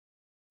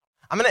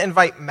I'm going to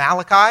invite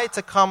Malachi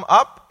to come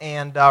up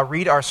and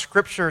read our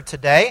scripture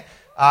today.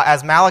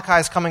 As Malachi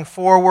is coming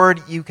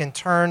forward, you can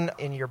turn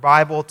in your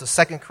Bible to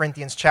 2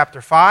 Corinthians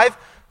chapter 5,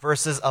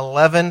 verses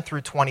 11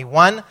 through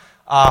 21.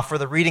 For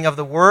the reading of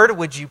the word,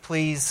 would you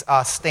please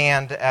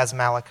stand as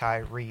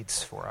Malachi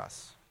reads for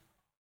us?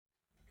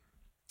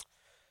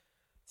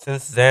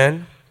 Since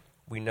then,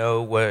 we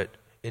know what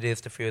it is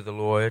to fear the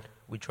Lord.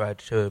 We try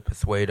to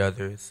persuade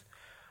others.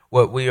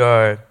 What we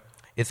are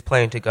is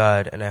plain to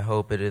God, and I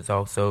hope it is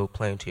also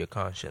plain to your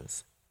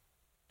conscience.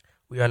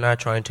 We are not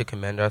trying to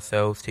commend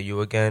ourselves to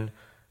you again,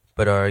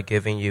 but are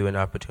giving you an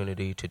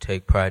opportunity to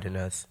take pride in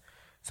us,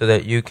 so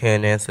that you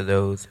can answer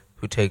those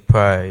who take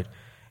pride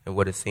in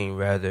what is seen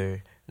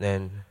rather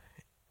than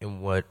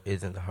in what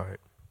is in the heart.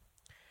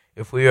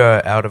 If we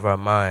are out of our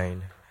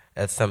mind,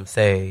 as some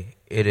say,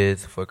 it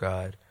is for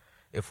God.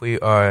 If we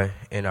are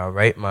in our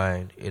right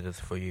mind, it is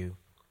for you.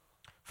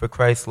 For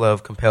Christ's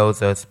love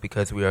compels us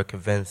because we are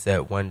convinced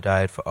that one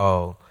died for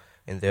all,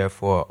 and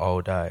therefore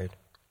all died.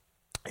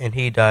 And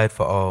he died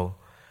for all,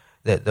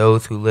 that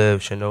those who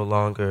live should no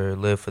longer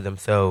live for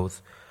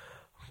themselves,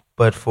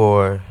 but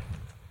for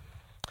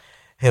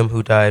him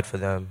who died for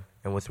them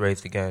and was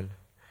raised again.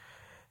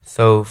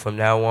 So from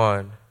now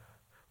on,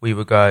 we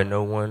regard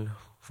no one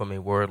from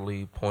a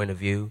worldly point of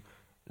view,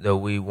 though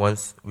we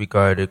once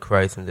regarded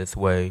Christ in this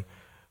way,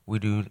 we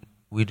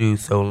do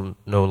so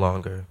no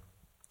longer.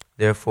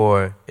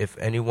 Therefore, if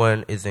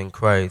anyone is in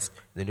Christ,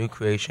 the new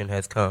creation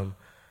has come.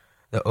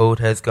 The old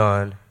has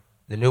gone,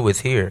 the new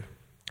is here.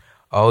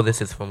 All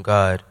this is from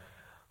God,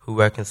 who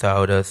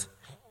reconciled us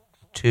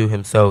to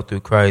himself through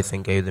Christ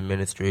and gave the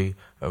ministry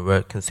of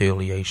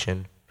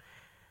reconciliation.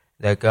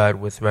 That God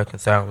was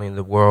reconciling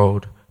the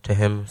world to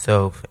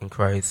himself in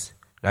Christ,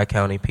 not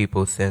counting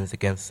people's sins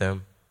against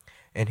them.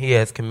 And he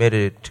has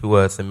committed to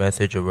us a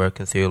message of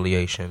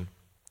reconciliation.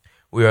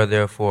 We are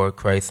therefore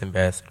Christ's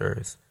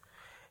ambassadors.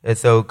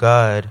 As though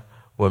God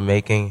were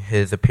making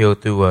his appeal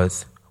through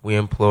us, we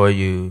implore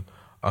you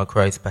on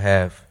Christ's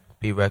behalf,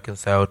 be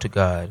reconciled to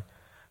God.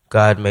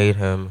 God made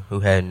him who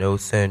had no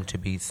sin to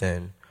be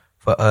sin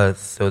for us,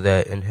 so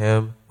that in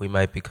him we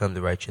might become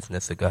the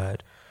righteousness of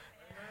God.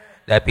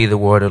 That be the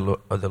word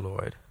of the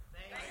Lord.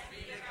 Thanks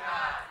be to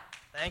God.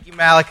 Thank you,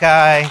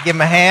 Malachi. Give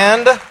him a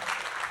hand.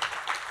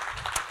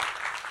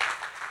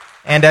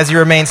 And as you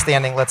remain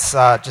standing, let's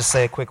just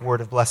say a quick word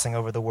of blessing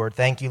over the word.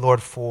 Thank you,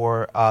 Lord,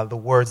 for the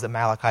words that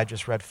Malachi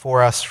just read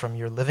for us from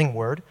your living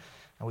word.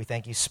 And we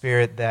thank you,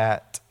 Spirit,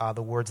 that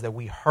the words that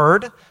we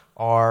heard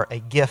are a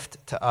gift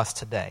to us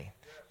today.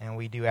 And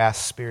we do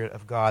ask, Spirit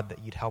of God,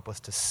 that you'd help us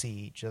to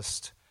see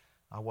just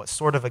what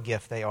sort of a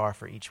gift they are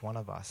for each one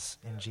of us.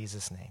 In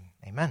Jesus' name,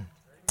 amen.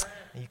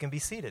 And you can be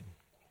seated.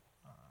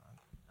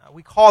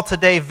 We call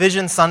today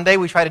Vision Sunday.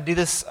 We try to do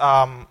this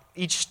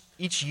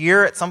each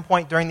year at some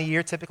point during the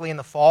year, typically in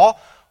the fall,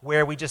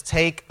 where we just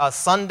take a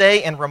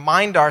Sunday and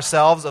remind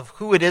ourselves of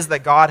who it is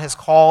that God has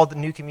called the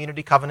New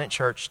Community Covenant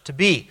Church to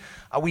be.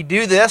 We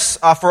do this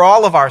for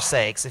all of our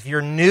sakes. If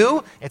you're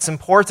new, it's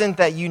important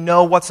that you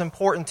know what's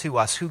important to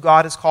us, who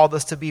God has called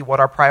us to be, what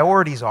our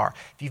priorities are.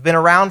 If you've been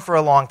around for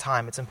a long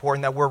time, it's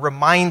important that we're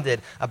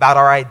reminded about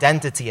our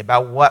identity,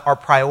 about what our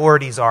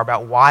priorities are,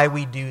 about why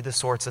we do the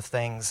sorts of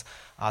things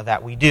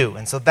that we do.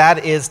 And so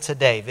that is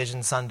today,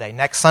 Vision Sunday.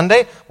 Next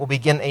Sunday, we'll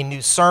begin a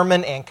new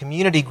sermon and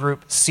community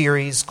group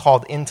series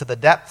called Into the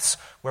Depths,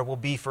 where we'll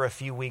be for a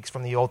few weeks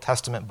from the Old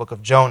Testament book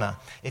of Jonah.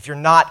 If you're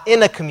not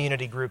in a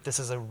community group, this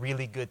is a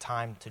really good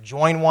time to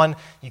join one.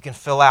 You can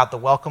fill out the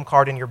welcome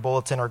card in your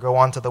bulletin or go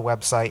onto the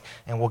website,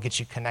 and we'll get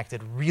you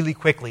connected really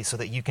quickly so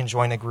that you can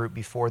join a group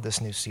before this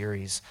new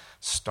series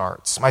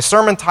starts. My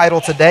sermon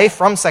title today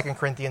from 2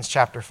 Corinthians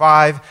chapter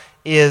 5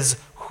 is,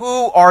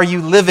 Who Are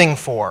You Living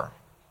For?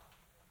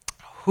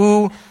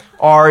 Who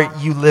are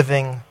you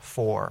living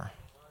for?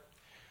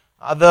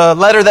 The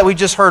letter that we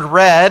just heard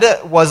read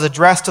was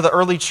addressed to the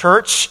early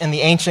church in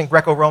the ancient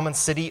Greco-Roman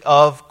city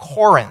of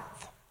Corinth.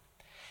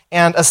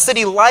 And a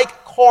city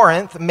like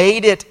Corinth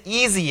made it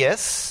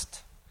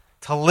easiest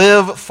to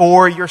live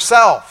for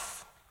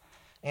yourself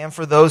and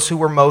for those who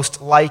were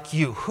most like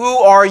you. Who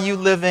are you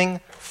living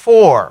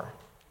for?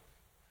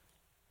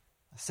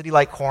 A city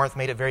like Corinth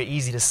made it very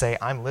easy to say,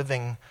 I'm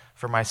living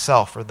for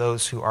myself, for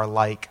those who are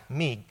like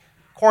me.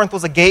 Corinth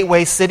was a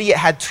gateway city. It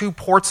had 2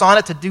 ports on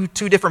it to do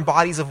 2 different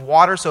bodies of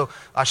water, so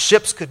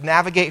ships could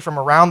navigate from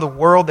around the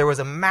world. There was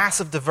a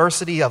massive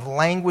diversity of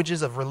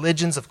languages, of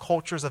religions, of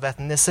cultures, of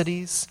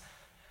ethnicities.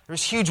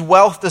 There's huge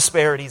wealth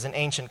disparities in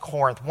ancient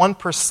Corinth.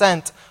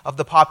 1% of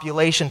the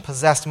population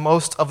possessed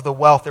most of the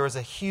wealth. There was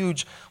a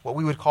huge, what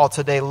we would call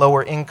today,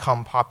 lower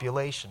income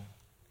population.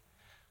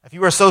 If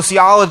you were a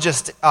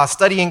sociologist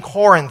studying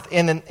Corinth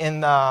in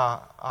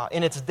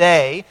its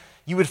day,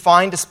 you would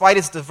find, despite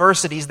its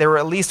diversities, there were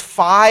at least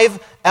 5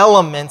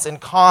 elements in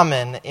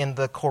common in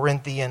the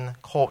Corinthian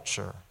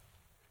culture.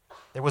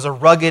 There was a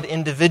rugged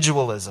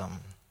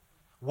individualism.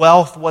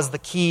 Wealth was the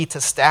key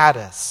to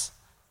status.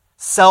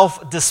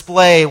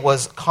 Self-display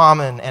was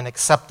common and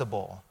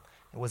acceptable.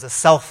 It was a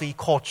selfie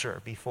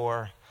culture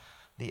before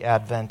the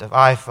advent of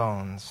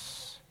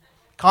iPhones.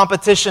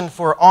 Competition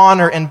for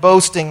honor and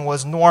boasting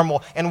was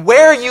normal. And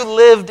where you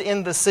lived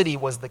in the city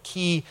was the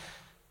key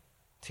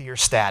to your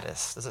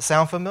status. Does it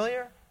sound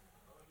familiar?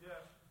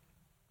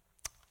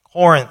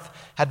 Corinth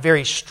had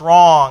very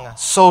strong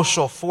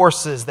social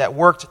forces that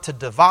worked to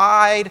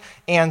divide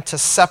and to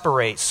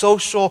separate.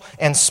 Social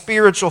and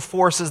spiritual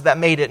forces that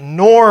made it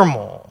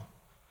normal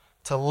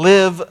to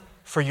live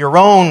for your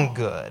own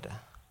good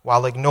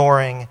while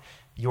ignoring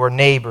your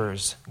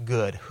neighbor's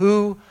good.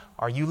 Who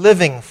are you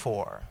living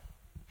for?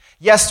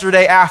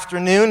 Yesterday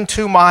afternoon,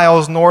 2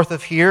 miles north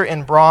of here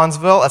in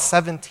Bronzeville, a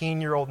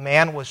 17-year-old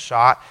man was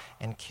shot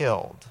and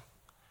killed.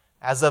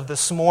 As of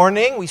this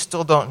morning, we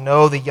still don't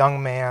know the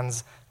young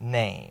man's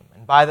name.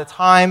 And by the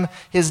time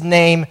his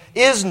name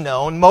is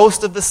known,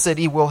 most of the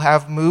city will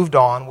have moved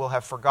on, will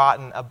have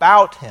forgotten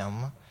about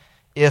him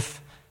if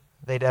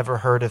they'd ever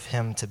heard of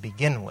him to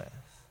begin with.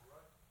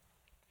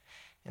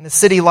 In a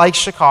city like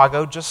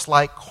Chicago, just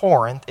like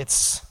Corinth,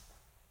 it's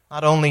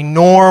not only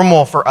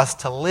normal for us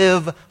to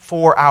live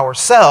for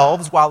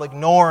ourselves while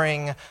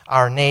ignoring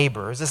our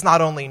neighbors. It's not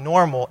only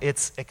normal,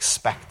 it's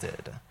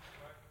expected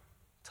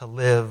to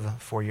live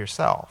for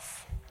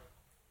yourself.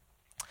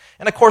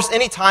 And of course,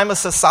 anytime a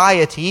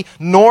society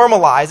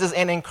normalizes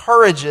and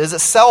encourages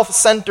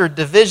self-centered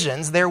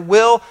divisions, there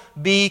will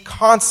be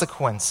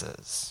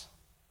consequences.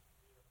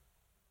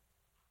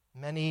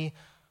 Many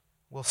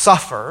will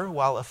suffer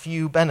while a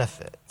few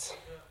benefit.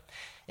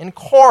 In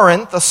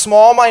Corinth, a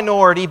small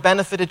minority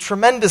benefited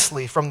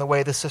tremendously from the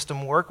way the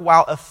system worked,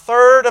 while a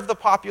third of the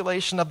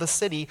population of the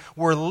city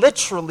were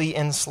literally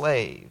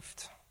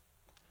enslaved.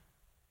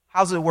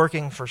 How's it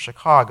working for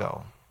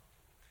Chicago?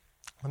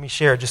 Let me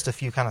share just a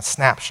few kind of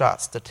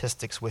snapshot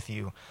statistics with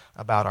you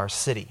about our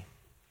city.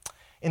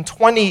 In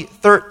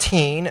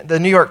 2013, the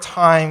New York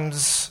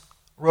Times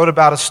wrote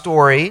about a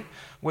story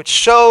which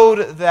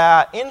showed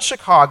that in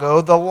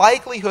Chicago, the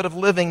likelihood of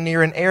living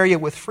near an area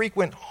with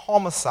frequent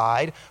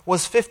homicide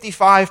was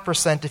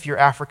 55% if you're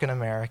African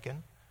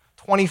American,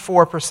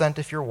 24%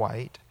 if you're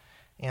white,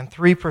 and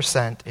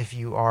 3% if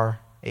you are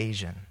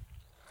Asian.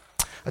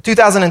 A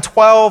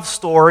 2012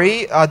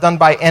 story done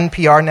by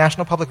NPR,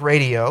 National Public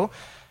Radio,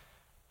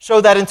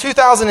 showed that in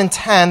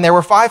 2010, there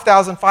were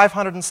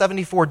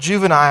 5,574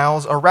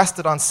 juveniles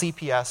arrested on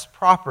CPS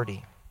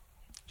property,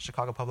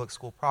 Chicago Public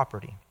School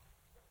property.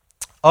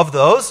 Of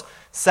those,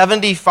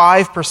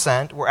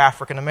 75% were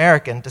African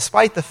American,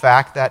 despite the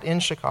fact that in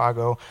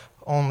Chicago,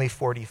 only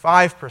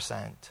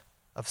 45%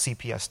 of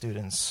CPS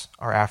students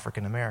are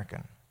African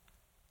American.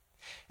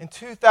 In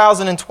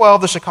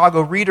 2012, the Chicago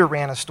Reader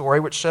ran a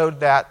story which showed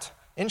that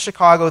in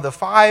Chicago, the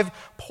 5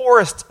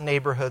 poorest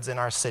neighborhoods in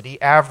our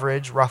city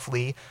average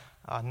roughly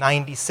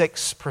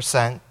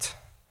 96%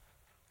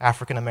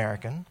 African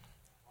American,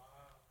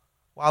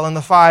 while in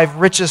the 5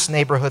 richest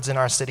neighborhoods in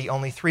our city,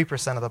 only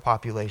 3% of the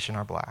population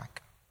are black.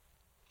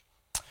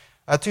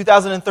 A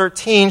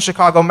 2013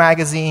 Chicago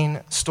Magazine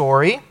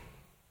story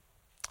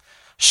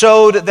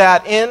showed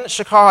that in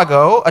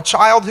Chicago, a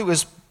child who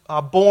is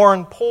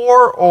born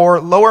poor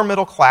or lower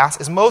middle class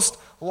is most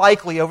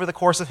likely over the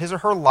course of his or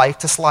her life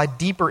to slide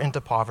deeper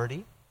into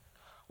poverty,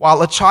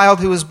 while a child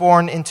who is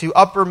born into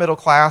upper middle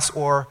class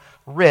or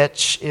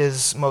rich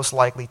is most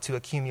likely to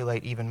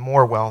accumulate even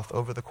more wealth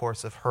over the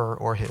course of her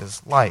or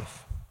his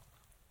life.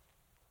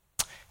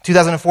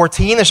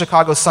 2014, the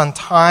Chicago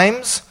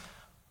Sun-Times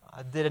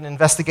did an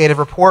investigative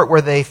report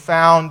where they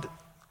found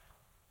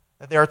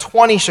that there are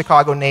 20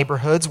 Chicago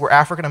neighborhoods where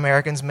African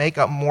Americans make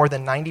up more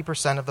than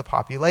 90% of the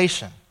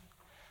population.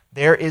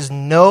 There is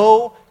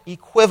no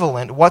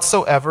equivalent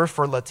whatsoever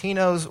for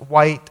Latinos,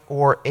 white,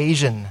 or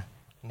Asian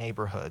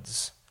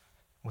neighborhoods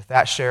with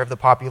that share of the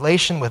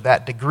population, with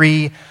that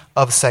degree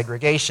of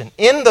segregation.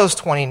 In those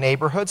 20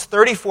 neighborhoods,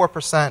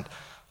 34%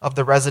 of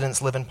the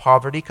residents live in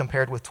poverty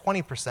compared with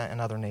 20% in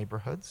other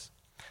neighborhoods.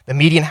 The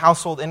median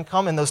household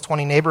income in those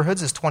 20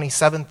 neighborhoods is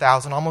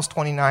 $27,000, almost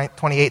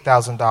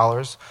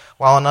 $28,000,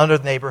 while in other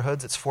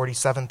neighborhoods it's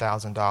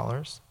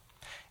 $47,000.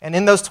 And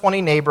in those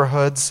 20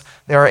 neighborhoods,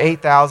 there are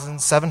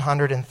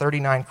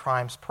 8,739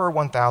 crimes per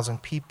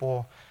 1,000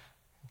 people,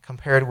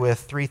 compared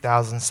with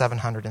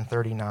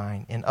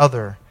 3,739 in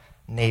other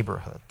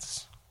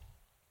neighborhoods.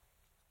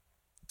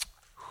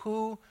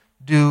 Who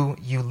do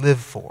you live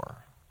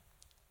for?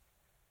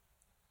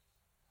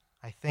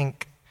 I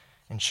think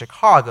in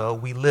Chicago,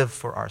 we live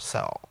for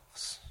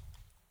ourselves,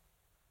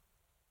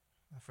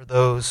 for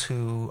those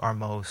who are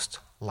most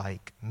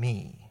like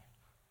me.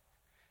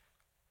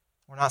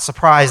 We're not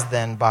surprised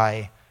then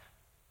by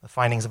the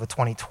findings of a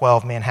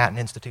 2012 Manhattan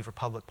Institute for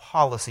Public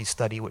Policy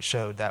study, which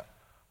showed that,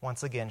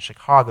 once again,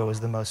 Chicago is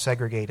the most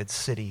segregated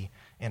city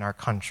in our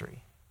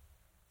country.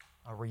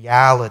 A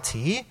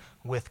reality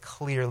with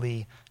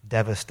clearly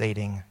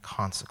devastating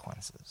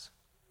consequences.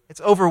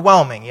 It's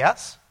overwhelming,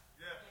 yes?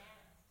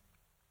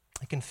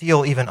 It can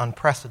feel even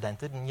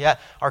unprecedented, and yet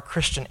our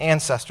Christian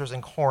ancestors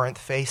in Corinth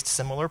faced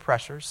similar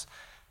pressures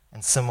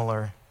and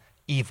similar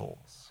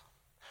evils.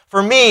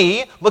 For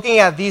me, looking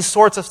at these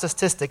sorts of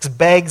statistics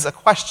begs a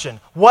question.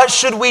 What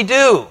should we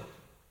do?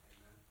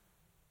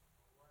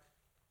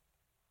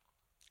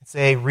 It It's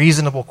a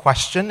reasonable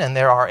question, and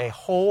there are a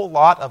whole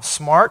lot of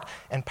smart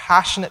and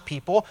passionate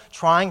people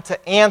trying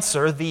to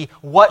answer the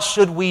what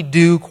should we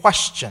do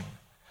question.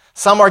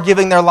 Some are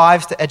giving their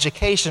lives to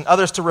education,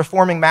 others to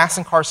reforming mass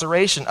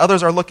incarceration,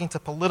 others are looking to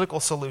political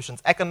solutions,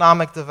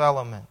 economic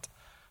development,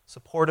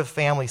 supportive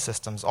family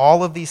systems.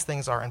 All of these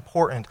things are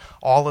important.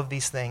 All of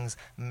these things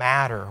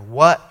matter.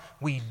 What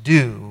we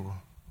do,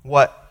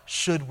 what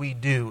should we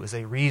do, is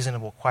a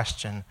reasonable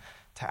question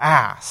to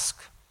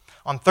ask.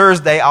 On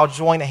Thursday, I'll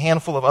join a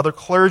handful of other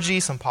clergy,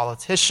 some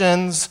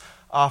politicians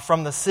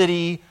from the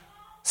city,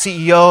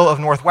 CEO of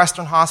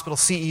Northwestern Hospital,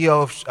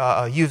 CEO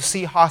of U of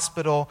C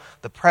Hospital,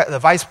 the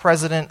vice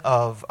president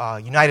of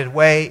United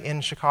Way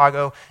in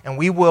Chicago, and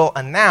we will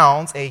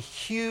announce a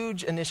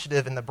huge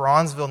initiative in the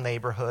Bronzeville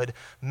neighborhood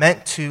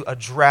meant to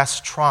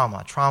address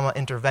trauma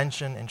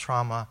intervention, and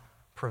trauma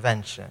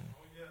prevention.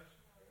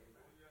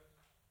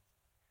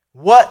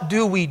 What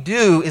do we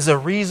do is a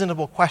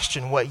reasonable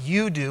question. What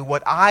you do,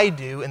 what I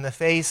do in the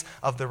face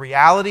of the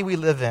reality we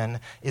live in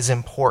is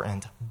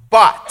important.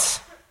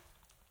 But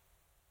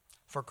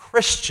for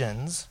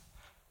Christians,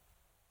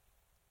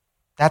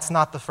 that's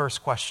not the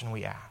first question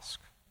we ask.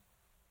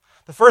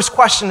 The first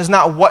question is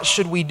not what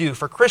should we do.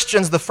 For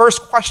Christians, the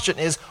first question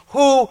is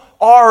who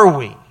are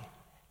we?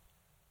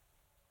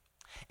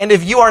 And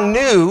if you are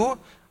new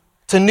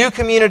to New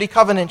Community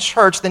Covenant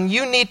Church, then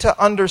you need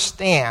to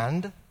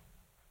understand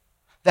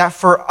that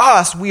for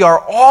us, we are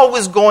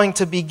always going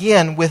to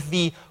begin with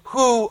the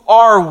who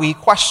are we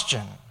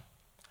question.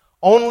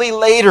 Only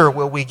later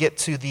will we get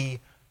to the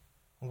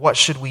what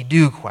should we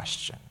do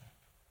question.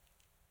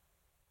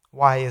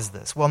 Why is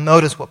this? Well,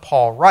 notice what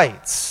Paul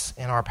writes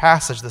in our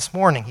passage this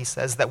morning. He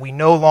says that we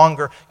no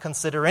longer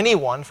consider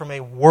anyone from a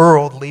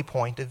worldly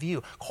point of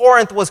view.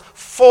 Corinth was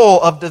full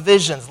of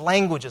divisions,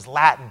 languages,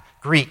 Latin,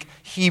 Greek,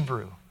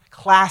 Hebrew,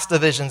 class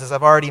divisions, as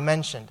I've already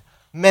mentioned.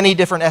 Many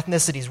different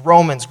ethnicities,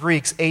 Romans,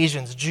 Greeks,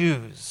 Asians,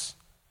 Jews.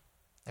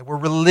 There were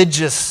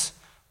religious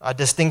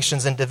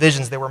distinctions and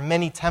divisions. There were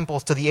many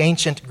temples to the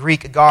ancient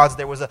Greek gods.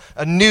 There was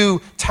a new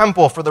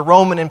temple for the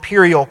Roman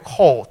imperial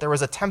cult. There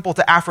was a temple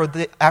to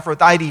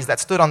Aphrodite that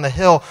stood on the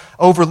hill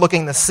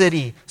overlooking the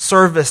city,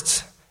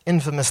 serviced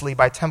infamously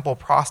by temple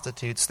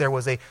prostitutes. There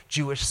was a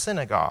Jewish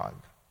synagogue.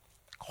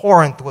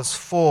 Corinth was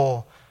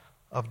full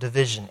of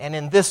division. And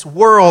in this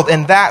world,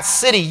 in that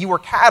city, you were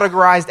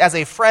categorized as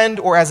a friend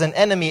or as an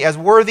enemy, as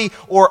worthy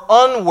or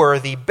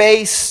unworthy,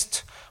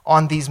 based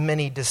on these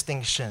many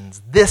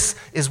distinctions. This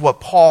is what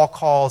Paul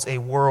calls a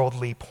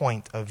worldly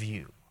point of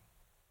view.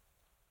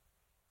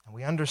 And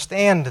we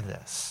understand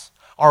this.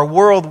 Our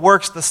world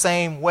works the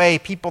same way.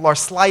 People are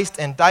sliced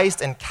and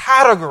diced and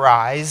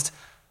categorized,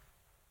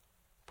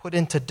 put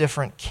into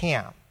different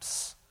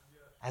camps,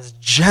 as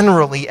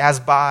generally as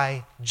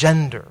by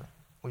gender.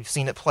 We've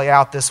seen it play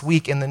out this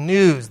week in the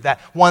news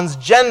that one's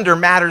gender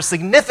matters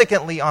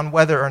significantly on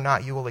whether or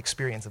not you will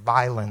experience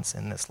violence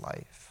in this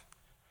life.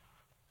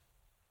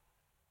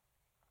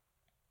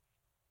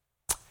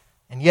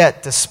 And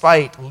yet,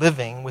 despite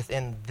living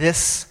within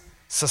this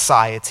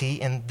society,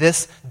 in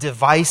this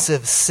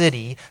divisive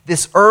city,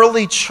 this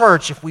early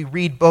church, if we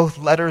read both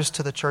letters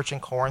to the church in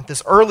Corinth,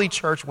 this early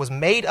church was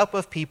made up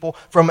of people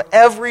from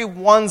every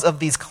one of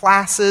these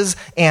classes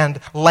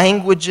and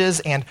languages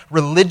and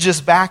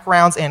religious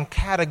backgrounds and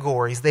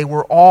categories. They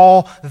were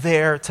all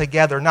there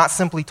together, not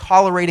simply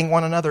tolerating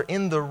one another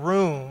in the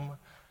room,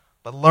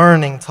 but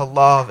learning to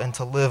love and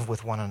to live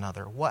with one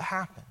another. What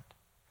happened?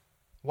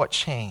 What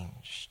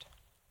changed?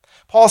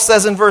 Paul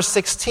says in verse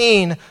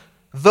 16,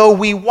 though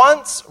we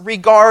once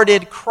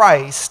regarded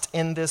Christ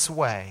in this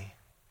way.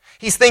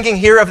 He's thinking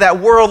here of that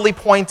worldly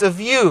point of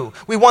view.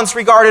 We once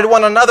regarded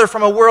one another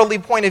from a worldly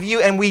point of view,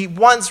 and we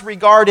once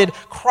regarded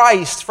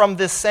Christ from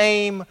this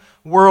same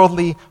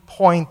worldly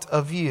point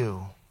of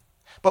view.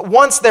 But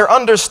once their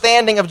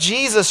understanding of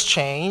Jesus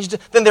changed,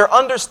 then their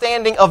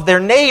understanding of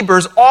their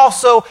neighbors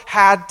also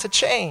had to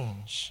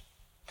change.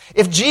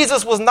 If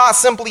Jesus was not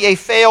simply a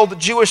failed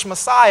Jewish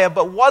Messiah,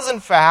 but was in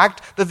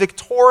fact the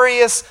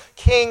victorious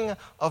King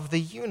of the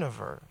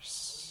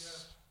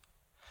universe,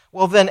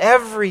 well then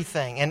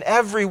everything and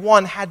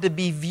everyone had to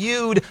be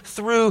viewed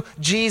through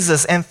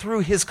Jesus and through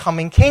his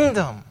coming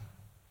kingdom.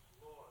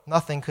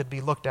 Nothing could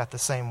be looked at the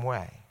same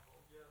way.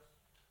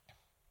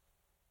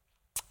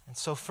 And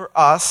so for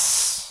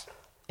us,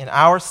 in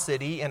our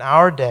city, in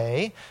our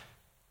day,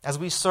 as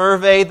we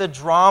survey the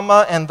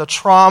drama and the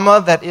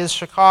trauma that is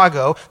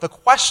Chicago, the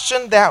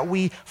question that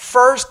we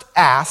first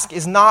ask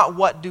is not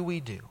what do we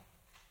do?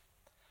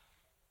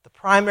 The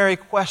primary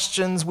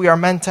questions we are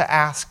meant to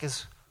ask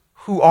is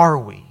who are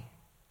we?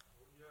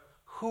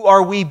 Who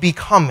are we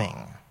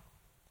becoming?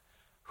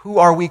 Who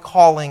are we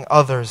calling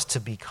others to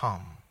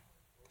become?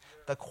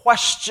 The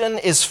question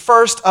is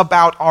first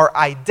about our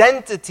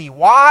identity.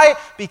 Why?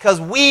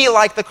 Because we,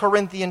 like the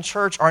Corinthian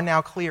church, are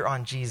now clear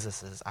on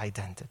Jesus'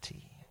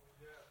 identity.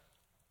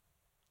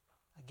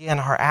 Again,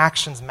 our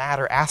actions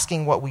matter.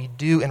 Asking what we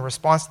do in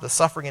response to the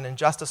suffering and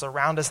injustice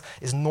around us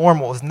is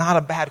normal, is not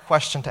a bad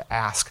question to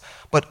ask.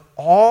 But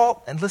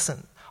all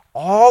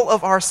All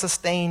of our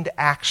sustained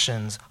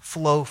actions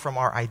flow from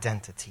our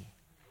identity.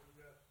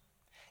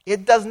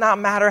 It does not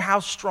matter how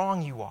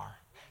strong you are,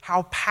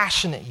 how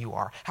passionate you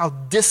are, how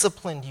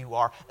disciplined you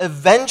are.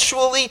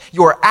 Eventually,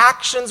 your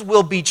actions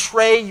will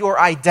betray your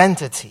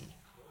identity.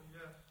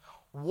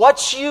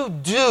 What you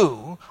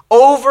do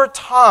over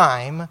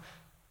time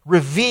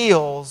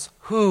reveals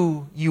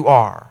who you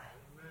are.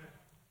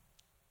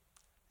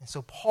 And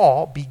so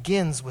Paul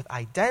begins with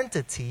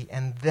identity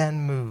and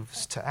then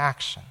moves to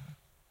action.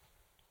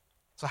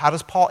 So how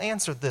does Paul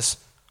answer this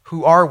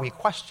 "who are we"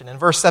 question? In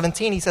verse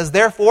 17 he says,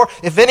 "Therefore,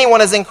 if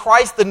anyone is in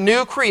Christ, the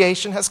new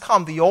creation has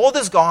come. The old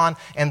is gone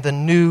and the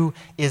new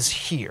is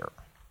here."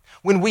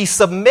 When we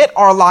submit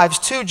our lives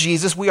to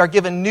Jesus, we are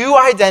given new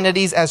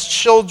identities as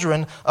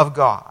children of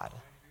God.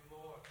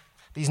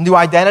 These new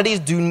identities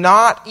do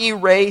not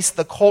erase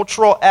the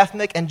cultural,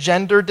 ethnic, and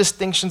gender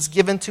distinctions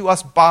given to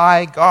us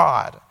by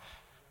God.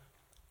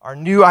 Our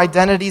new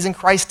identities in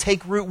Christ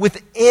take root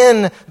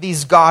within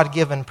these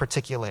God-given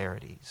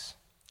particularities.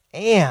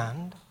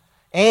 And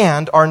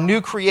our new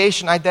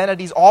creation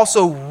identities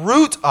also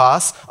root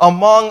us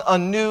among a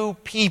new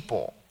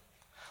people.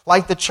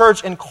 Like the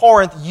church in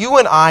Corinth, you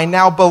and I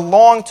now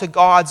belong to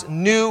God's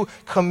new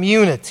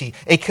community,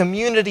 a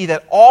community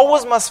that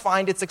always must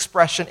find its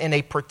expression in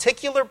a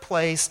particular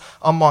place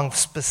among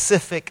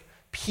specific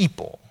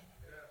people.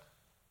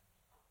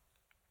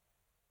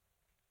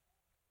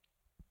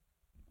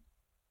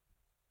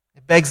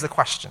 It begs the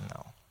question,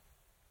 though.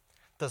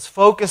 Does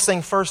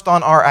focusing first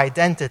on our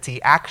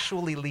identity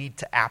actually lead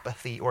to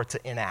apathy or to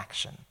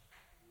inaction?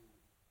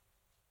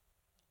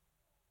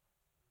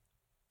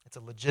 It's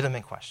a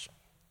legitimate question.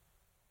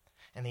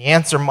 And the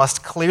answer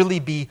must clearly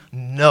be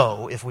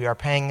no if we are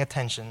paying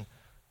attention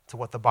to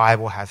what the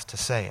Bible has to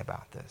say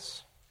about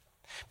this.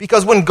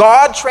 Because when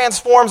God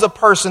transforms a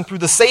person through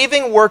the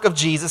saving work of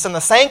Jesus and the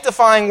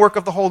sanctifying work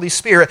of the Holy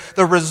Spirit,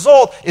 the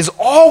result is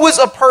always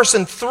a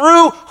person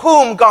through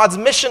whom God's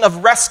mission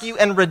of rescue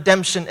and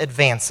redemption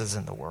advances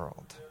in the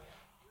world.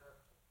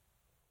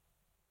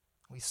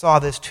 We saw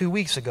this 2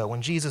 weeks ago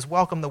when Jesus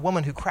welcomed the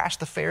woman who crashed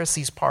the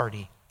Pharisees'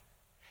 party.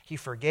 He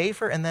forgave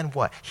her, and then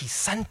what? He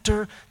sent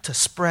her to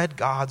spread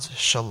God's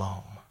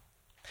shalom.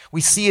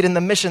 We see it in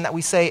the mission that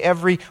we say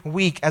every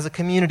week as a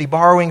community,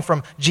 borrowing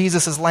from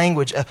Jesus'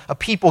 language, a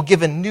people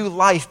given new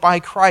life by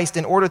Christ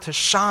in order to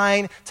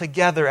shine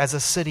together as a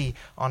city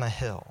on a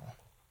hill.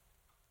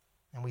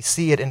 And we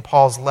see it in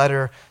Paul's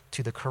letter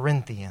to the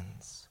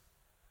Corinthians.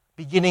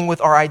 Beginning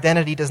with our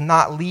identity does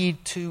not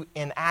lead to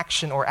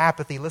inaction or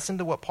apathy. Listen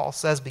to what Paul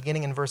says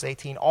beginning in verse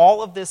 18.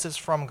 All of this is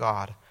from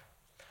God,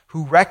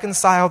 who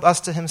reconciled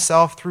us to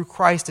himself through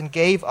Christ and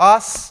gave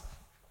us,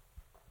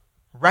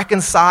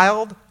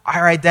 reconciled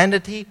our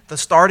identity, the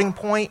starting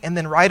point, and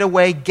then right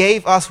away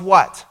gave us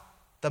what?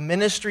 The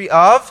ministry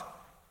of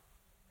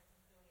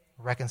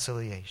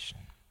reconciliation.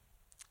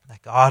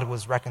 That God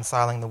was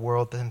reconciling the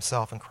world to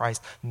himself in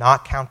Christ,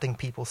 not counting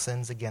people's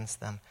sins against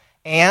them.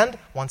 And,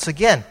 once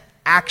again,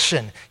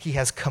 action. He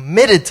has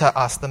committed to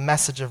us the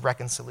message of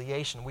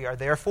reconciliation. We are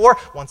therefore,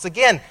 once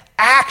again,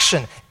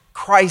 action,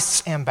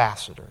 Christ's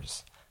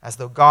ambassadors, as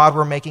though God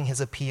were making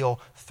his appeal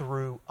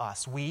through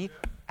us. We,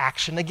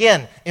 action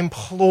again,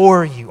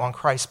 implore you on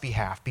Christ's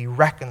behalf, be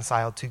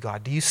reconciled to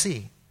God. Do you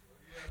see?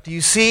 Do you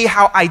see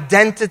how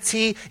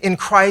identity in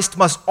Christ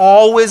must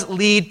always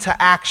lead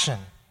to action?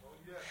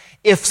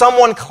 If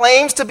someone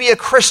claims to be a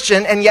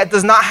Christian and yet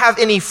does not have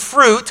any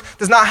fruit,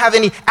 does not have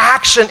any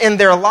action in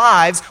their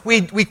lives,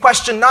 we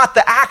question not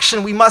the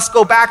action. We must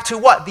go back to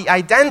what? The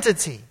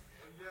identity.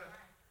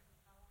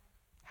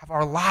 Have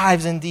our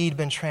lives indeed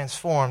been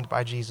transformed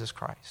by Jesus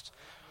Christ?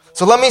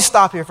 So let me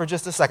stop here for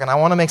just a second. I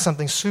want to make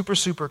something super,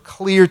 super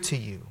clear to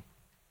you,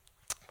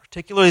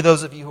 particularly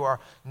those of you who are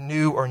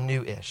new or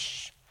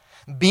new-ish.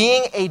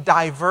 Being a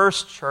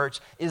diverse church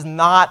is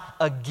not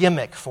a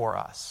gimmick for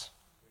us.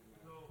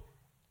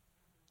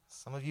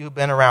 Some of you have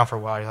been around for a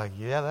while. You're like,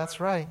 yeah, that's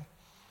right.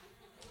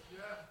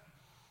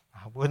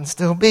 I wouldn't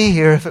still be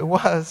here if it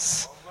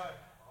was.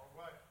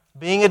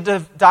 Being a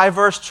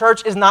diverse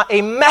church is not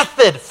a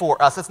method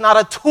for us. It's not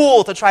a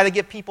tool to try to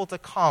get people to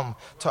come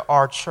to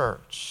our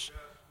church.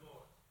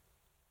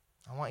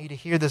 I want you to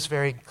hear this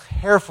very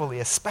carefully,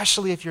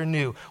 especially if you're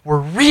new. We're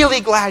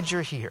really glad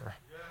you're here.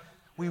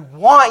 We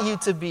want you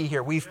to be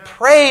here. We've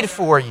prayed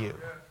for you.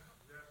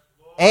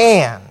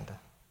 And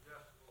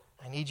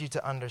I need you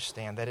to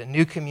understand that at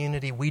New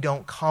Community, we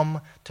don't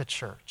come to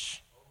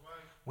church.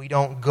 We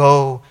don't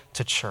go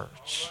to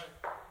church.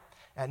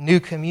 At New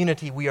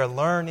Community, we are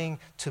learning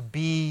to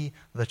be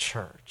the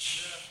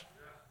church.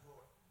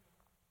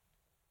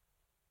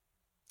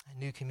 At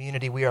New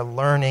Community, we are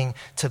learning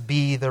to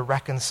be the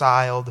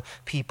reconciled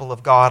people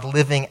of God,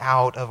 living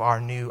out of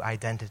our new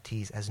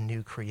identities as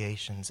new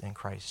creations in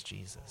Christ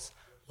Jesus.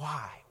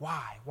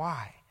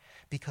 Why?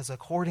 Because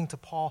according to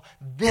Paul,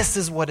 this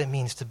is what it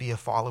means to be a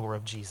follower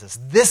of Jesus.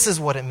 This is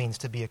what it means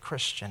to be a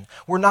Christian.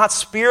 We're not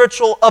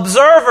spiritual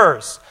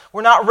observers.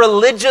 We're not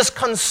religious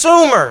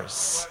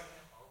consumers.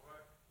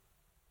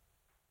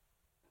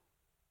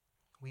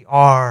 We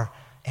are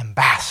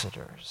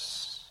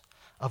ambassadors.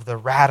 of the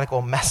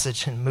radical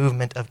message and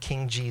movement of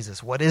King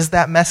Jesus. What is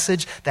that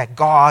message? That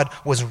God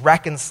was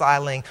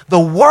reconciling the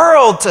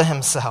world to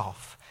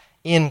himself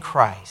in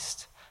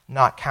Christ,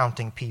 not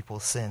counting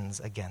people's sins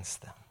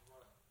against them.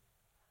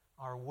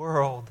 Our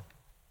world,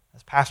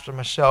 as Pastor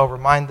Michelle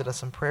reminded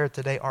us in prayer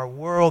today, our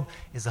world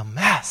is a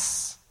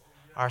mess.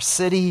 Our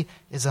city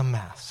is a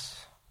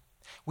mess.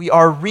 We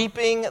are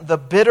reaping the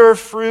bitter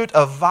fruit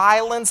of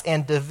violence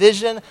and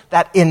division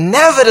that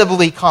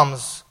inevitably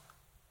comes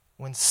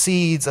when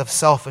seeds of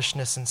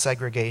selfishness and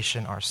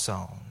segregation are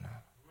sown.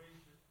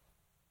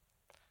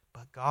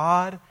 But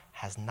God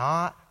has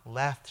not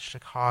left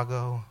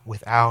Chicago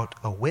without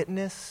a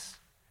witness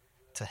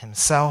to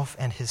himself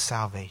and his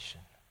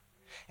salvation.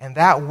 And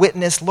that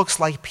witness looks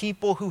like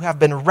people who have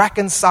been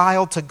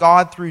reconciled to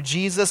God through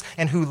Jesus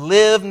and who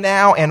live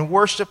now and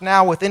worship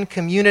now within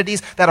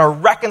communities that are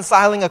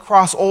reconciling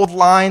across old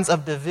lines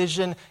of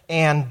division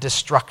and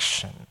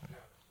destruction.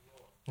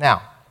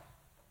 Now,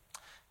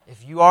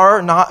 if you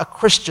are not a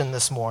Christian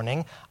this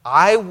morning,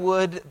 I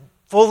would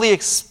fully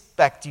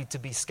expect you to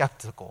be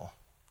skeptical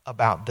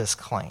about this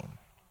claim.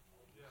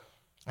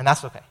 And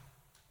that's okay.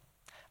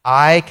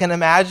 I can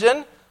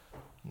imagine,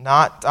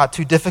 not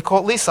too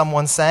difficultly,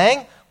 someone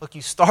saying, look,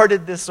 you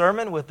started this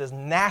sermon with this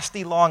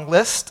nasty long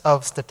list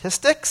of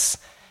statistics,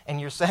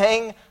 and you're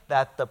saying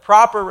that the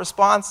proper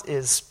response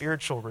is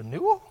spiritual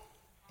renewal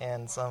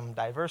and some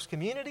diverse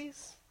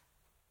communities?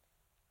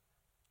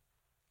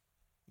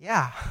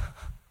 Yeah.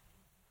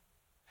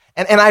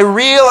 And I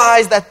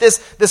realize that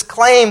this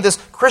claim, this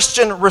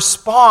Christian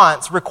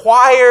response,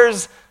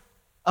 requires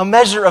a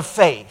measure of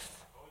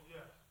faith.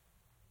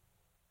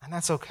 And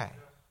that's okay.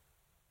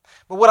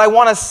 But what I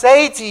want to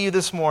say to you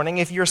this morning,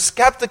 if you're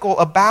skeptical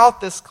about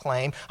this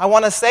claim, I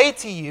want to say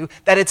to you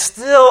that it's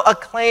still a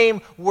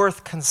claim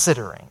worth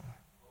considering.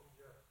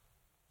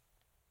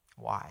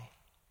 Why?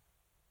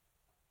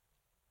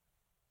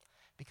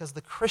 Because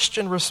the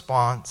Christian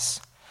response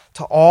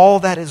to all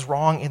that is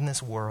wrong in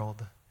this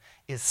world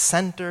is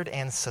centered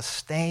and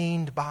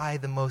sustained by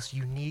the most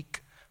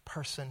unique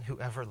person who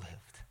ever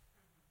lived,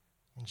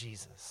 in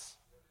Jesus.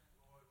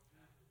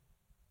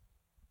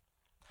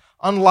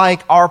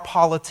 Unlike our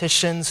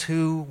politicians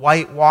who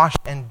whitewash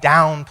and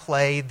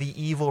downplay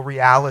the evil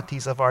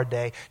realities of our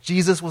day,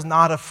 Jesus was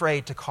not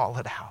afraid to call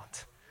it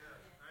out.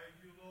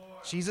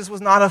 Jesus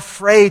was not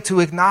afraid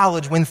to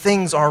acknowledge when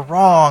things are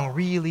wrong,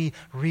 really,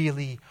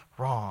 really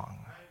wrong.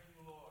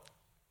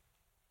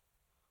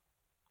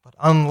 But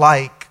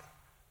unlike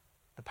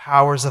the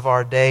powers of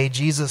our day,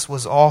 Jesus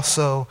was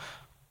also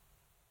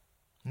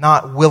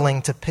not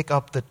willing to pick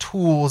up the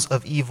tools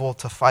of evil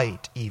to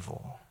fight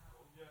evil.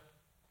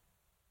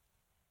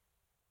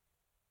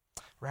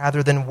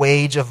 Rather than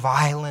wage a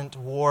violent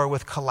war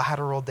with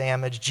collateral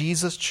damage,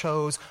 Jesus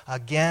chose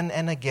again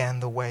and again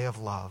the way of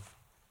love,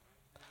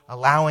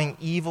 allowing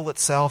evil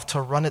itself to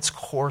run its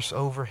course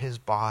over his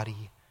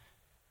body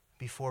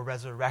before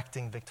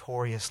resurrecting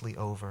victoriously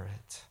over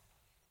it.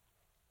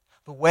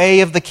 The way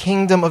of the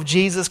kingdom of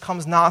Jesus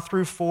comes not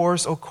through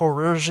force or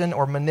coercion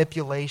or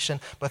manipulation,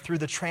 but through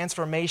the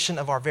transformation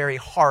of our very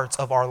hearts,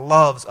 of our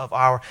loves, of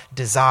our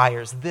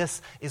desires.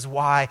 This is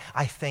why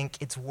I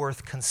think it's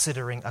worth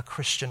considering a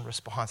Christian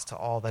response to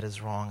all that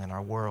is wrong in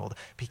our world.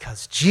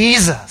 Because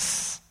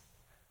Jesus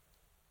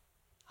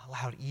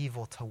allowed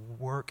evil to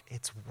work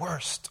its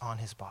worst on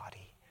his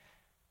body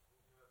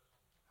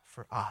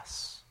for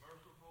us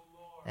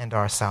and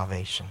our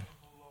salvation.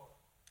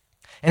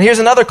 And here's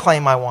another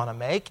claim I want to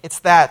make. It's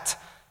that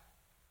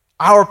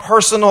our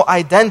personal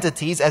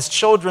identities as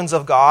children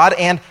of God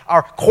and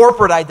our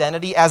corporate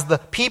identity as the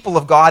people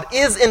of God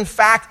is in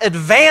fact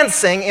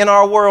advancing in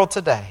our world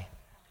today.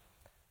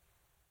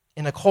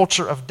 In a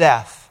culture of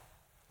death,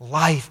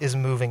 life is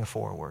moving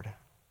forward.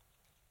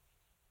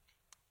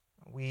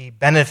 We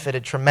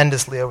benefited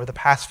tremendously over the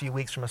past few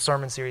weeks from a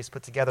sermon series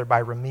put together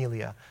by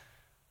Ramelia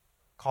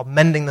called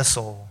Mending the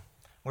Soul,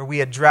 where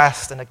we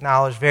addressed and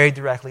acknowledged very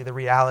directly the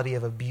reality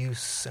of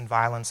abuse and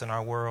violence in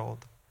our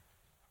world.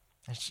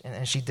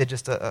 And she did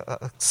just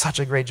such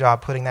a great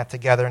job putting that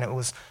together, and it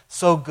was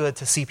so good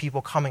to see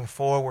people coming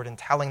forward and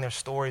telling their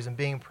stories and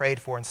being prayed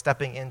for and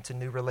stepping into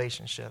new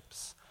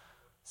relationships,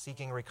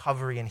 seeking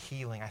recovery and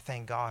healing. I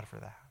thank God for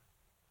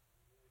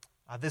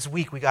that. This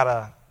week we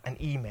got an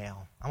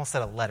email, I almost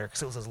said a letter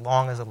because it was as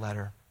long as a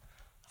letter,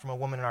 from a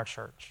woman in our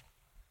church.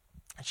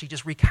 And she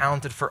just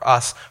recounted for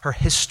us her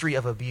history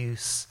of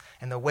abuse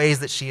and the ways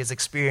that she has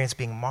experienced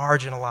being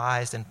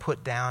marginalized and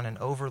put down and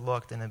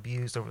overlooked and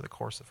abused over the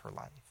course of her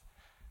life.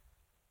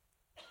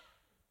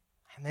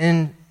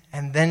 And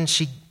then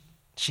she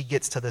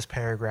gets to this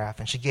paragraph,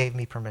 and she gave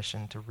me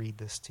permission to read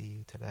this to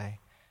you today.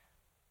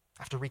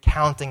 After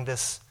recounting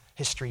this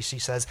history, she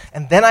says,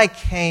 "And then I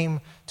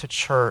came to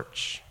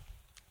church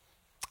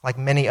like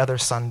many other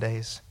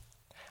Sundays.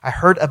 I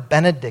heard a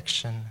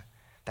benediction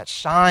that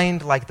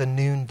shined like the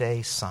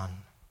noonday sun.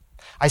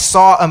 I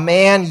saw a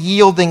man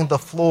yielding the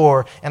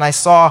floor, and I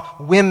saw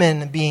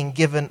women being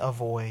given a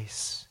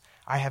voice.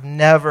 I have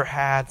never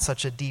had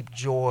such a deep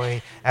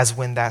joy as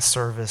when that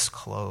service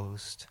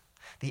closed.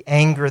 The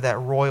anger that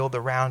roiled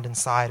around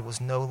inside was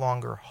no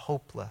longer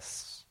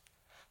hopeless.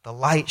 The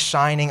light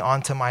shining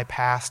onto my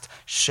past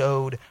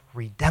showed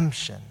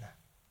redemption,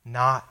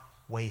 not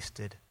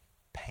wasted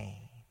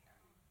pain.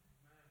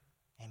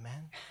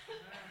 Amen?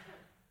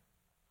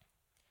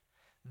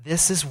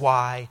 This is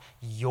why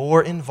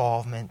your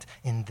involvement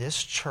in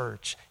this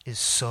church is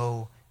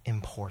so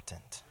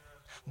important.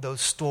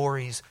 Those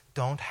stories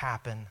don't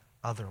happen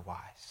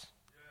otherwise.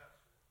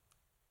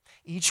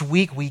 Each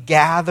week we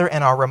gather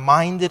and are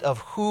reminded of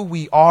who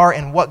we are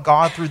and what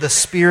God through the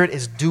Spirit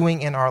is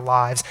doing in our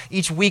lives.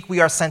 Each week we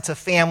are sent to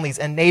families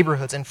and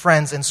neighborhoods and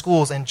friends and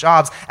schools and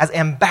jobs as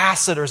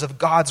ambassadors of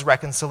God's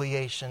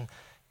reconciliation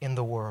in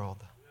the world.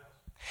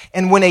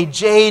 And when a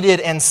jaded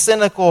and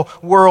cynical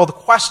world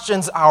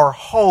questions our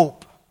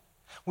hope,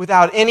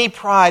 without any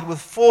pride, with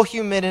full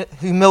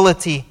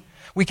humility,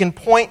 we can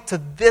point to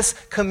this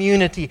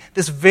community,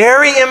 this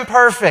very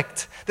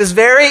imperfect, this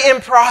very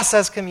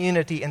in-process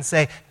community, and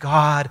say,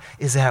 God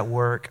is at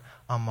work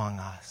among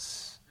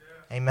us.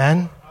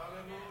 Amen?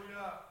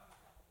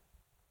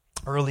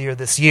 Earlier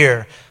this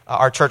year,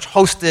 our church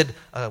hosted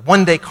a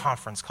one-day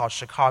conference called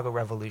Chicago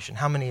Revolution.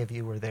 How many of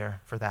you were there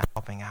for that,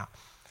 helping out?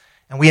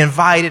 And we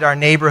invited our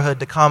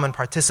neighborhood to come and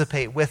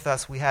participate with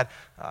us. We had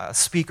a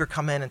speaker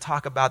come in and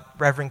talk about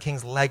Reverend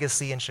King's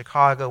legacy in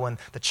Chicago and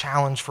the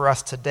challenge for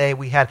us today.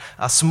 We had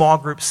small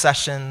group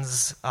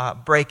sessions,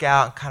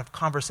 breakout, and kind of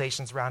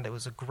conversations around it. It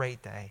was a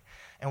great day.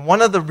 And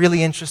one of the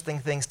really interesting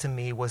things to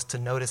me was to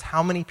notice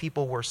how many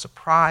people were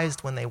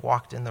surprised when they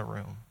walked in the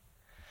room.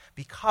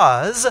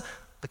 Because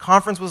the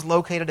conference was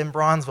located in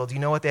Bronzeville. Do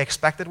you know what they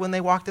expected when they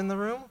walked in the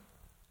room?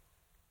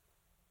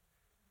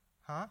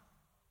 Huh?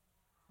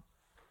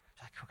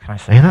 Can I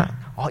say that?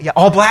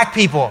 All black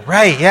people,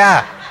 right,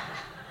 yeah.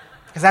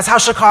 Because that's how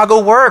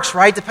Chicago works,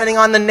 right? Depending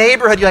on the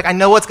neighborhood, you're like, I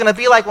know what it's going to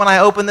be like when I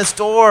open this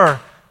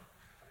door.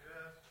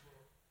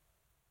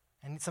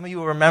 And some of you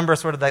will remember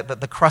sort of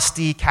the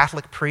crusty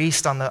Catholic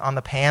priest on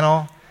the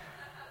panel.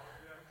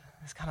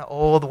 This kind of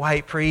old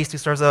white priest who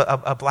serves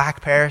a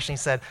black parish, and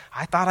he said,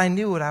 I thought I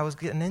knew what I was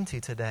getting into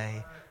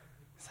today.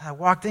 So I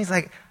walked in, he's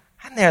like,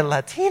 and there are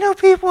Latino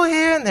people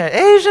here, and there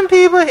are Asian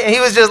people here. And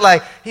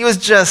he was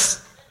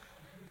just...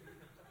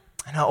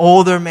 And an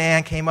older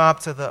man came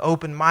up to the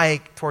open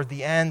mic toward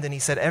the end, and he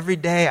said, every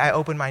day I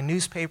open my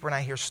newspaper and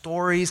I hear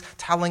stories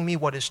telling me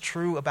what is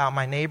true about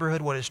my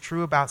neighborhood, what is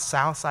true about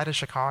South Side of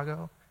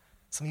Chicago.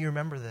 Some of you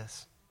remember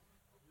this.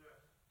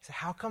 He said,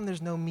 how come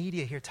there's no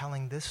media here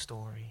telling this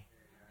story?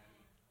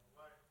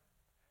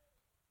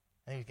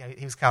 And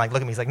he was kind of like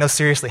looking at me. He's like, no,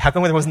 seriously, how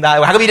come there wasn't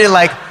that? How come you didn't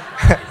like...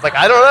 It's like,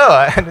 I don't know.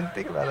 I didn't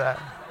think about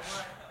that.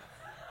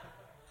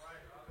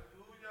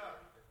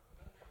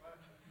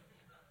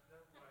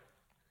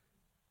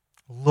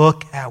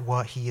 Look at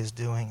what he is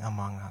doing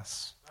among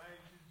us.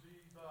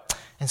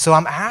 And so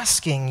I'm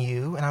asking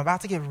you, and I'm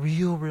about to get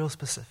real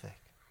specific.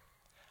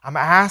 I'm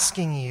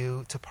asking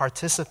you to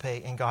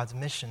participate in God's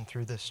mission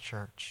through this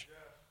church.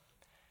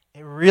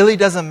 It really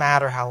doesn't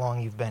matter how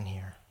long you've been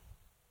here.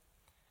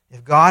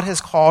 If God has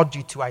called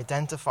you to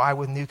identify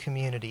with New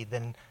Community,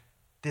 then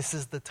this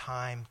is the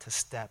time to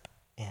step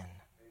in.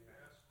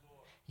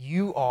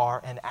 You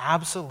are an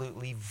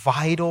absolutely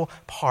vital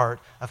part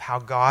of how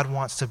God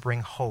wants to bring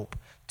hope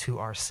to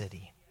our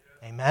city.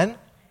 Amen?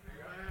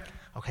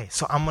 Okay,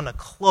 so I'm going to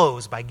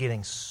close by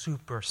getting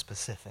super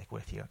specific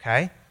with you,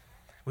 okay?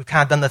 We've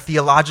kind of done the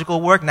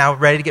theological work. Now we're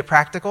ready to get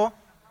practical?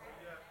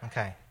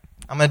 Okay.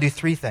 I'm going to do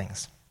 3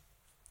 things.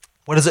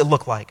 What does it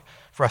look like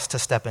for us to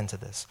step into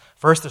this?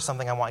 First, there's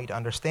something I want you to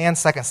understand.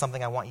 Second,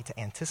 something I want you to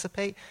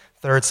anticipate.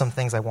 Third, some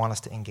things I want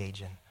us to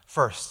engage in.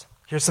 First,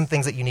 here's some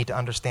things that you need to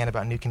understand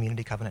about New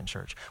Community Covenant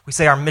Church. We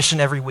say our mission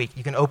every week.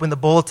 You can open the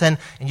bulletin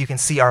and you can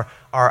see our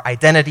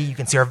identity, you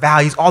can see our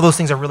values. All those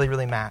things are really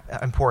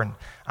important.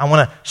 I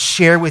want to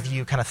share with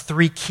you kind of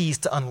 3 keys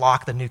to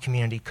unlock the New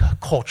Community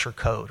culture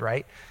code,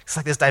 right? It's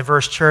like this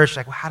diverse church.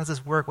 Like, well, how does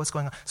this work? What's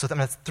going on? So I'm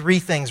going to 3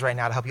 things right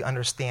now to help you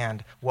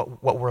understand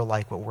what we're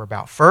like, what we're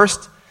about.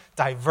 First,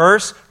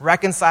 diverse,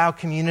 reconciled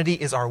community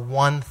is our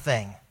one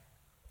thing.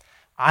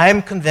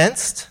 I'm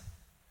convinced,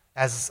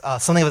 as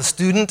something of a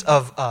student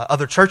of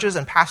other churches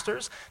and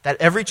pastors, that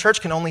every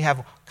church can only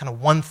have kind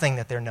of one thing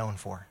that they're known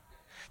for.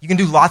 You can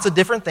do lots of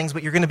different things,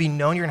 but you're going to be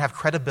known, you're going to have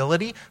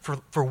credibility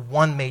for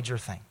one major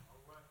thing.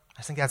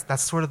 I think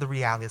that's sort of the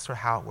reality. That's sort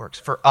of how it works.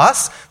 For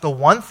us, the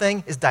one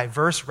thing is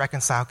diverse,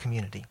 reconciled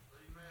community.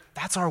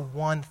 That's our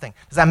one thing.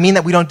 Does that mean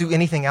that we don't do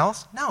anything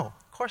else? No,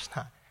 of course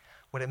not.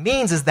 What it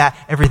means is that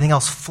everything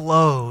else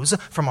flows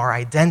from our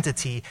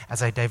identity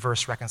as a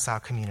diverse,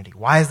 reconciled community.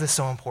 Why is this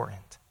so important?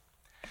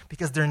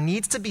 Because there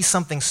needs to be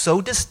something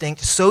so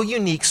distinct, so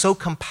unique, so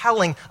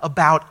compelling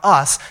about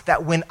us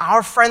that when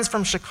our friends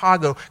from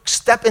Chicago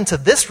step into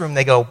this room,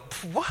 they go,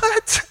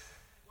 what?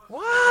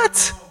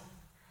 What?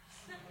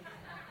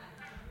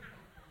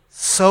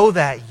 So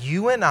that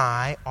you and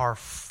I are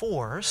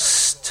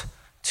forced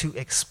to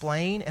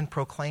explain and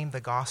proclaim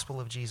the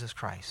gospel of Jesus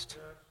Christ.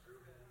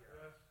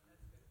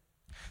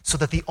 So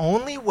that the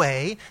only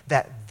way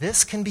that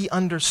this can be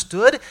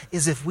understood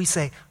is if we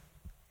say,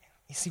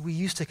 You see, we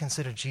used to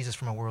consider Jesus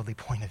from a worldly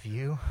point of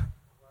view,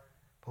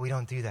 but we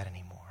don't do that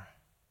anymore.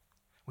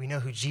 We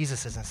know who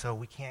Jesus is, and so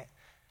we can't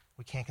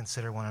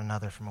consider one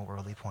another from a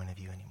worldly point of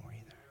view anymore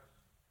either.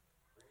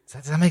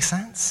 Does that make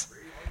sense?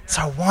 It's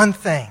our one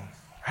thing,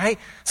 right?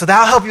 So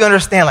that'll help you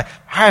understand, like,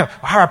 why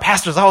are our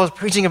pastors always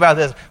preaching about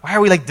this? Why are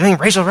we like doing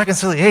racial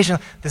reconciliation?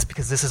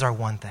 Because this is our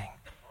one thing.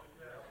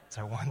 It's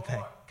our one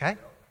thing, okay?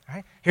 All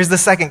right. Here's the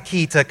second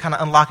key to kind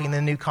of unlocking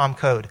the new comm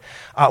code.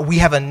 We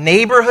have a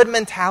neighborhood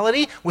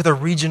mentality with a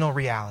regional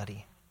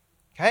reality,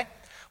 okay?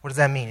 What does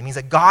that mean? It means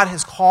that God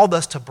has called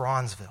us to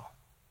Bronzeville,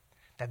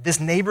 that this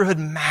neighborhood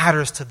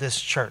matters to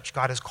this church.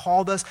 God has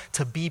called us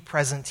to be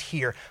present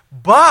here.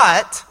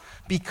 But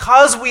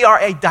because we are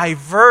a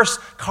diverse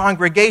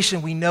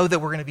congregation, we know that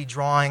we're going to be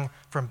drawing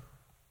from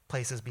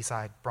places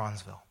beside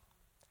Bronzeville.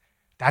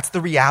 That's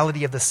the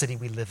reality of the city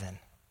we live in.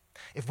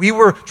 If we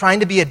were trying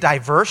to be a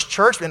diverse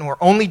church and we're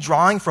only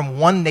drawing from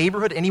one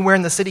neighborhood anywhere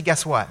in the city,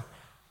 guess what?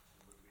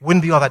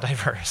 Wouldn't be all that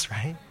diverse,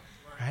 right?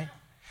 Right?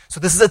 So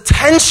this is a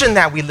tension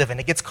that we live in.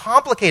 It gets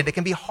complicated. It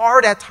can be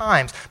hard at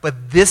times,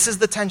 but this is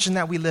the tension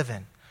that we live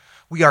in.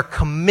 We are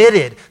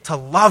committed to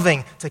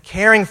loving, to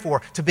caring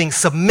for, to being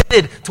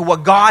submitted to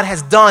what God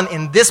has done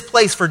in this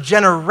place for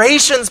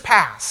generations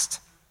past,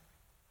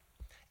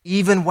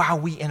 even while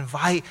we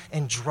invite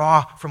and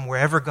draw from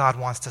wherever God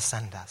wants to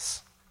send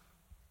us.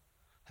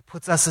 It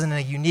puts us in a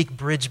unique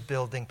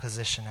bridge-building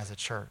position as a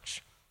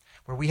church,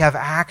 where we have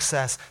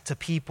access to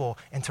people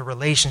and to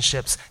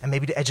relationships and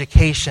maybe to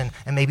education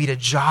and maybe to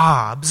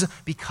jobs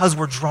because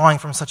we're drawing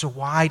from such a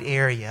wide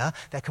area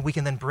that we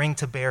can then bring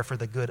to bear for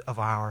the good of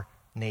our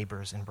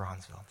neighbors in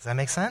Bronzeville. Does that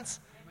make sense?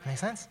 Make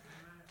sense?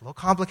 A little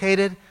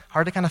complicated,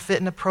 hard to kind of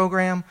fit in a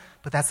program,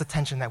 but that's the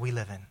tension that we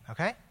live in,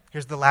 okay?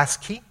 Here's the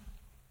last key.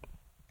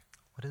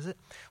 What is it?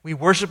 We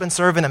worship and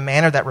serve in a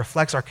manner that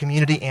reflects our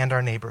community and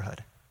our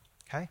neighborhood,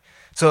 okay?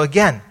 So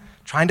again,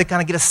 trying to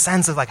kind of get a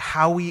sense of like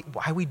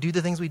why we do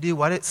the things we do,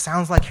 what it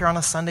sounds like here on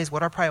a Sundays,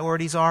 what our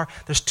priorities are.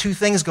 There's two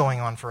things going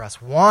on for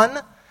us. One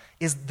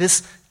is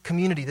this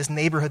community, this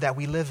neighborhood that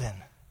we live in.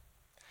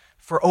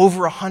 For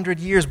over 100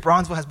 years,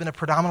 Bronzeville has been a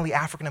predominantly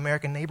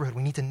African-American neighborhood.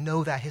 We need to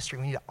know that history.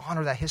 We need to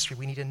honor that history.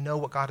 We need to know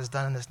what God has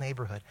done in this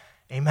neighborhood.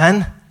 Amen?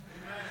 Amen.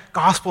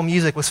 Gospel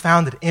music was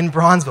founded in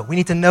Bronzeville. We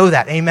need to know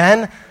that. Amen?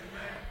 Amen.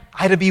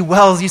 Ida B.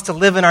 Wells used to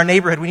live in our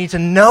neighborhood. We need to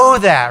know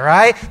that,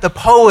 right? The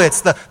poets,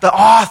 the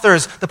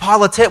authors, the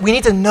politicians. We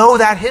need to know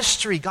that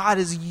history. God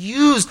has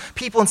used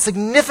people in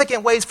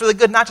significant ways for the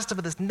good, not just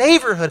of this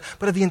neighborhood,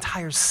 but of the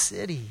entire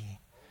city.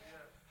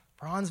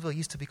 Bronzeville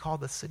used to be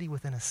called the city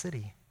within a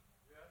city.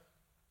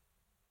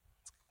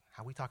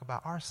 How we talk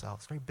about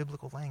ourselves, very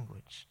biblical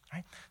language,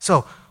 right?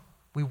 So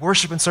we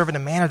worship and serve in a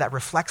manner that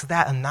reflects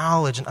that, a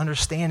knowledge, an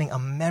understanding, a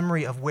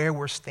memory of where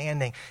we're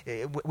standing.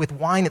 With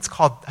wine, it's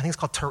called, I think it's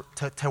called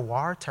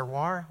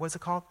terroir. What is it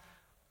called?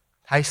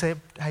 How you say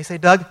it,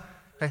 Doug?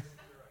 Okay.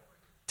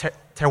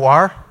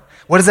 Terroir.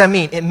 What does that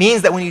mean? It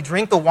means that when you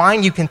drink the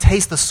wine, you can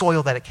taste the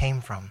soil that it came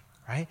from,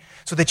 right?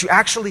 So that you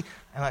actually,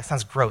 I know that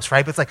sounds gross,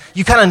 right? But it's like,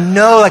 you kind of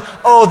know, like,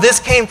 oh, this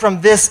came from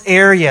this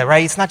area,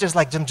 right? It's not just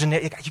like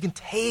generic. You can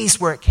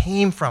taste where it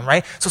came from,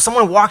 right? So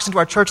someone walks into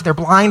our church, they're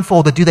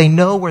blindfolded. Do they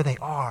know where they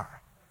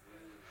are?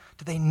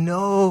 Do they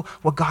know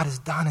what God has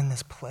done in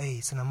this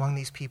place and among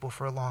these people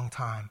for a long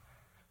time?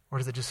 Or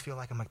does it just feel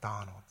like a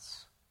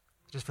McDonald's?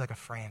 Does it just feel like a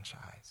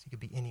franchise? You could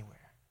be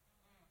anywhere.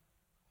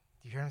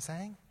 Do you hear what I'm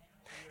saying?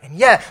 And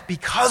yet,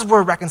 because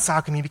we're a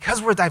reconciled community,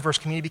 because we're a diverse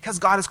community, because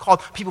God has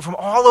called people from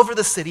all over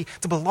the city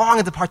to belong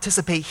and to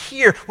participate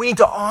here, we need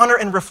to honor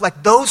and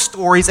reflect those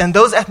stories and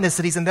those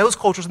ethnicities and those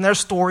cultures and their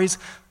stories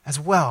as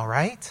well,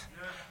 right?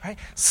 Yeah. Right?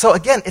 So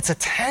again, it's a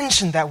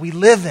tension that we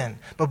live in,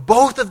 but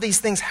both of these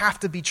things have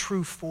to be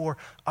true for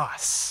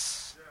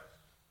us.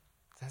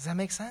 Yeah. Does that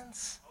make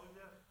sense? Oh,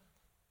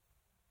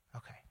 yeah.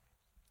 Okay.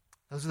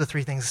 Those are the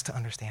three things to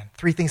understand,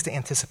 three things to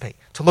anticipate,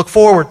 to look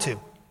forward to.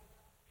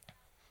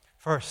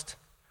 First,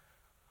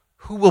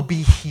 who will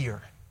be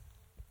here?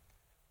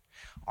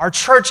 Our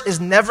church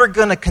is never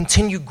going to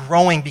continue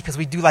growing because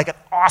we do like an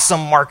awesome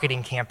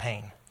marketing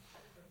campaign.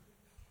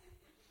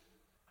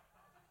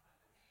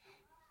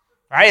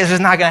 Right? It's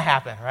just not going to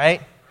happen,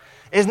 right?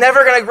 It's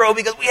never going to grow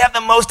because we have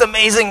the most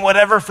amazing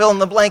whatever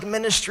fill-in-the-blank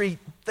ministry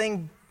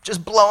thing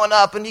just blowing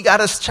up and you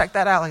got to check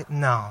that out. Like,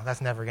 no, that's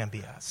never going to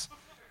be us.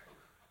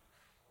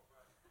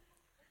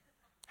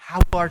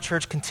 How will our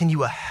church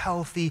continue a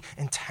healthy,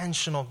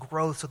 intentional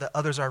growth so that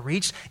others are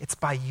reached? It's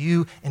by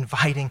you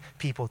inviting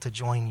people to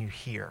join you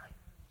here.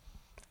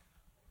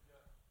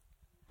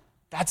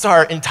 That's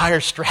our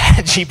entire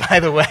strategy, by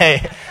the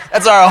way.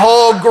 That's our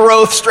whole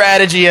growth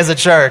strategy as a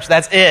church.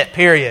 That's it,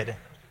 period.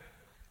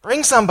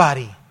 Bring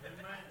somebody.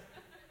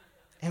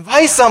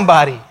 Invite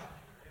somebody.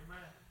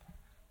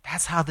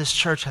 That's how this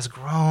church has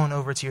grown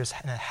over its years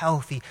in a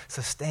healthy,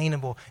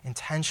 sustainable,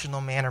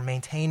 intentional manner,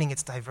 maintaining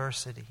its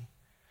diversity.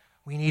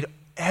 We need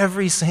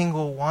every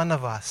single one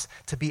of us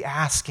to be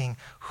asking,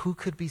 who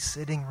could be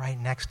sitting right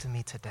next to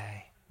me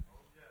today?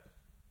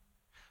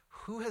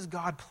 Who has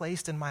God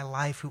placed in my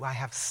life who I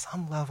have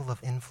some level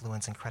of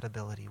influence and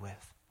credibility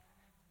with?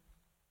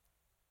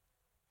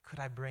 Could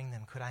I bring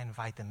them? Could I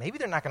invite them? Maybe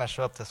they're not going to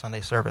show up to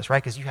Sunday service,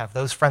 right? Because you have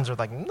those friends who are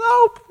like,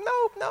 nope,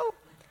 nope, nope.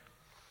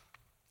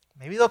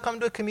 Maybe they'll come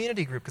to a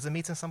community group because it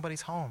meets in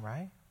somebody's home,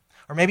 right?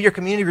 Or maybe your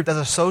community group does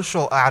a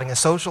social outing, a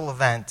social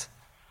event.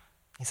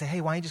 You say, hey,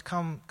 why don't you just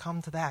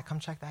come to that? Come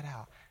check that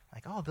out.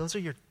 Like, oh, those are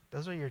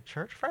your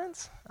church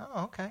friends?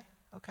 Oh, okay.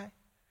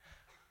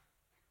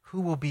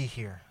 Who will be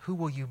here? Who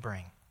will you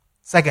bring?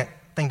 Second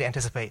thing to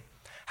anticipate.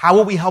 How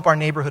will we help our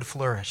neighborhood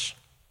flourish?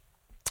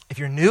 If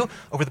you're new,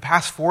 over the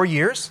past 4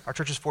 years, our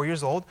church is 4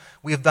 years old,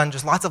 we have done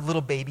just lots of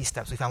little baby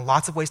steps. We found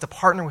lots of ways to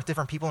partner with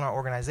different people in our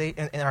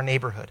organization, in our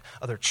neighborhood.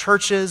 Other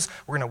churches,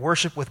 we're going to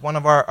worship with one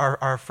of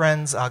our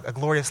friends, A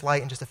Glorious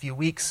Light, in just a few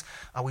weeks.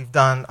 We've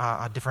done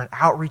different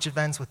outreach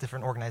events with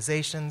different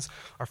organizations.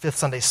 Our Fifth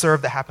Sunday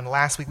Serve that happened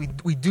last week.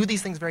 We do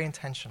these things very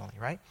intentionally,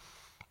 right?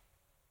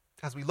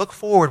 As we look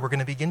forward, we're going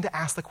to begin to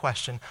ask the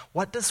question,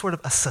 what does sort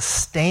of a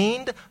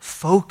sustained,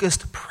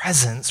 focused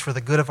presence for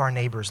the good of our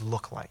neighbors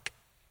look like?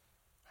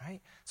 Right?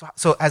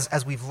 So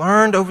as we've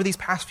learned over these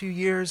past few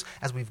years,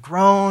 as we've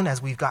grown, as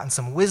we've gotten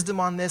some wisdom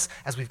on this,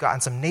 as we've gotten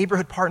some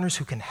neighborhood partners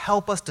who can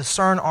help us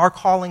discern our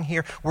calling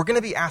here, we're going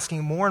to be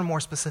asking more and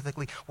more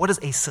specifically, what does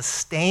a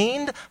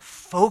sustained,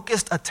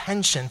 focused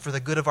attention for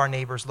the good of our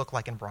neighbors look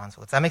like in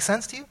Bronzeville? Does that make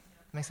sense to you?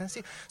 Make sense to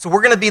you? So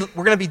we're going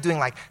to be doing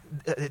like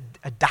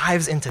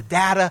dives into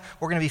data.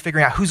 We're going to be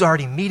figuring out who's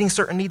already meeting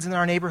certain needs in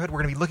our neighborhood.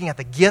 We're going to be looking at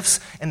the gifts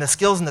and the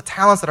skills and the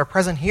talents that are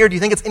present here. Do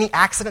you think it's any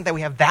accident that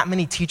we have that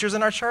many teachers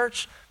in our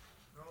church?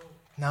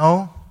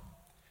 No?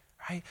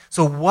 Right?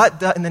 So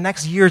in the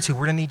next year or two,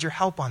 we're going to need your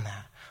help on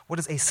that. What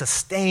is a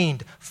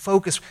sustained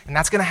focus? And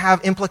that's going to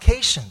have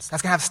implications.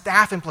 That's going to have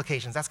staff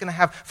implications. That's going to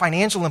have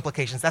financial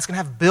implications. That's going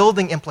to have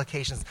building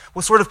implications.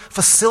 What sort of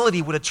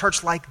facility would a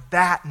church like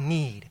that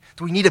need?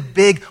 Do we need a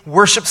big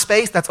worship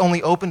space that's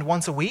only opened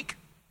once a week?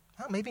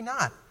 Well, maybe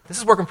not. This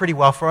is working pretty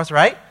well for us,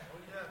 right?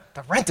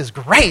 The rent is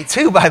great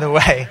too, by the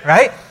way,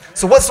 right?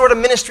 So what sort of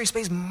ministry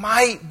space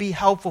might be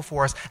helpful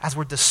for us as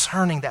we're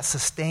discerning that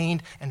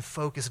sustained and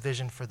focused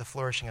vision for the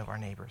flourishing of our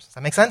neighbors? Does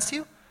that make sense to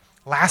you?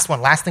 Last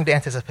thing to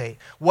anticipate.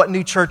 What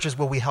new churches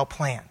will we help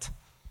plant?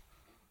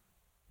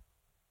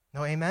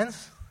 No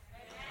amens?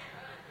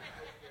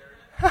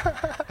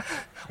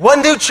 What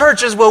new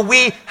churches will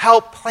we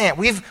help plant?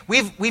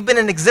 We've been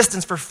in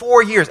existence for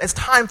 4 years. It's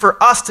time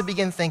for us to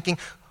begin thinking,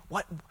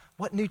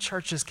 what new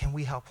churches can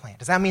we help plant?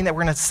 Does that mean that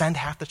we're going to send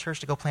half the church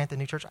to go plant a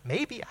new church?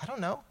 Maybe, I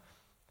don't know.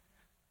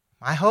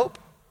 My hope,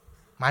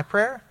 my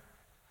prayer,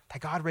 that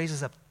God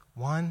raises up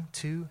 1,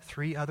 2,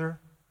 3 other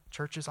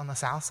churches on the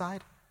south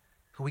side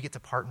who we get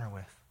to partner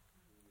with.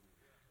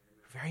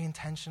 Very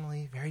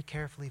intentionally, very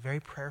carefully,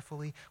 very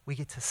prayerfully, we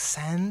get to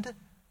send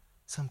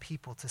some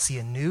people to see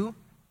a new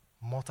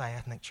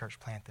multi-ethnic church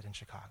planted in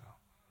Chicago.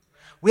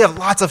 We have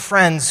lots of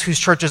friends whose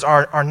churches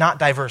are not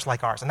diverse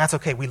like ours, and that's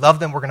okay. We love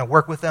them. We're going to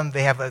work with them.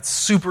 They have a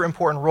super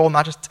important role,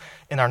 not just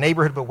in our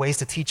neighborhood, but ways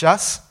to teach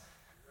us.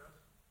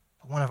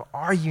 But one of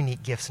our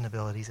unique gifts and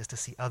abilities is to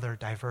see other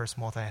diverse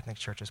multi-ethnic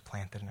churches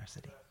planted in our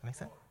city. That make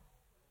sense?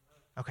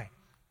 Okay,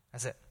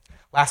 that's it.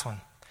 Last one.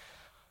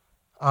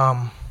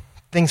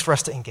 Things for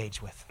us to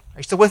engage with. Are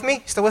you still with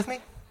me?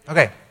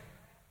 Okay.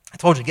 I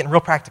told you, getting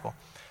real practical.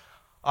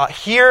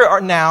 Here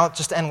are now,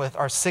 just to end with,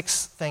 are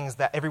 6 things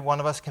that every one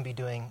of us can be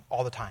doing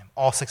all the time.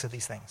 All 6 of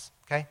these things,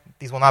 okay?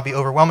 These will not be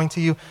overwhelming to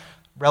you.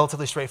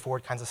 Relatively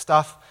straightforward kinds of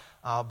stuff.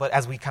 But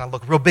as we kind of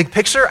look real big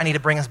picture, I need to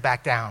bring us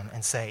back down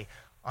and say,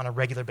 on a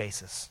regular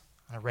basis,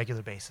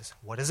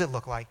 what does it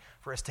look like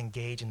for us to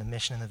engage in the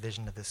mission and the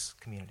vision of this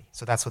community?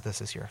 So that's what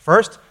this is here.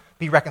 First,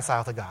 be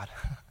reconciled to God.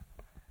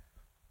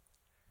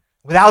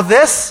 Without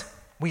this,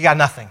 we got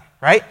nothing,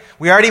 right?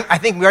 I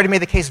think we already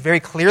made the case very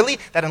clearly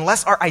that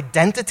unless our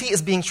identity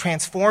is being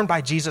transformed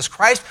by Jesus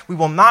Christ, we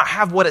will not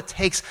have what it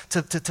takes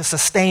to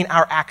sustain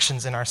our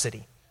actions in our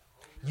city.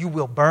 You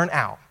will burn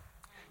out.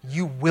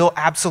 You will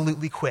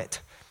absolutely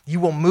quit. You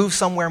will move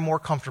somewhere more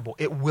comfortable.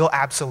 It will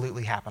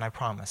absolutely happen, I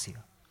promise you.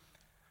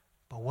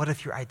 But what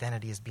if your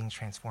identity is being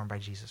transformed by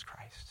Jesus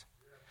Christ?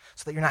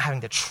 So that you're not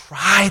having to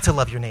try to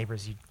love your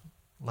neighbors, you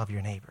love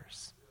your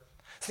neighbors.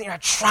 So that you're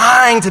not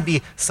trying to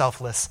be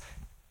selfless.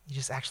 You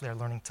just actually are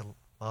learning to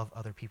love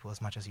other people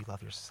as much as you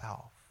love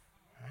yourself.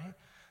 Right?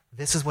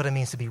 This is what it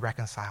means to be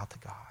reconciled to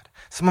God.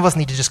 Some of us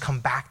need to just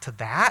come back to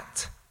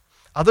that.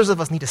 Others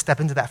of us need to step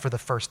into that for the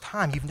first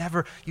time. You've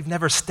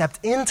never stepped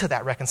into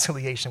that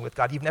reconciliation with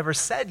God. You've never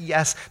said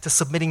yes to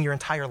submitting your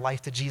entire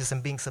life to Jesus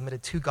and being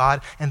submitted to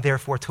God and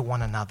therefore to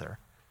one another.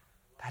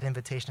 That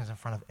invitation is in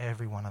front of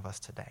every one of us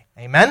today.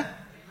 Amen? Amen.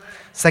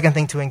 Second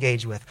thing to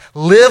engage with.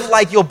 Live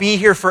like you'll be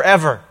here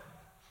forever.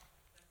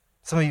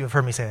 Some of you have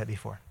heard me say that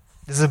before.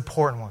 This is an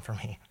important one for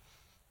me.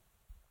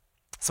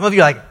 Some of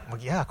you are like,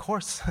 well, yeah, of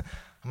course.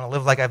 I'm going to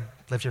live like I've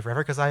lived here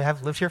forever because I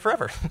have lived here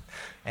forever.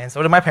 And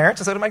so did my parents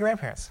and so did my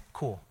grandparents.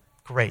 Cool.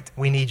 Great.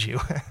 We need you.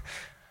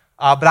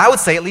 But I would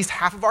say at least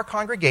half of our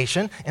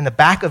congregation, in the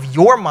back of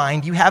your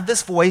mind, you have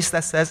this voice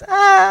that says,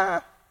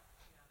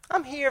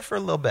 I'm here for a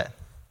little bit.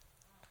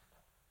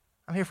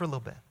 I'm here for a little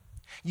bit.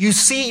 You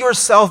see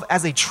yourself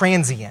as a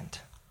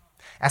transient.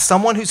 as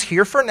someone who's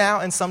here for now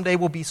and someday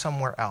will be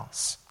somewhere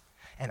else.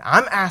 And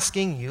I'm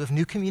asking you, if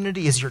New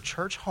Community is your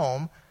church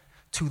home,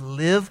 to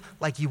live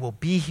like you will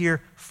be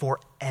here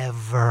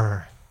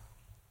forever.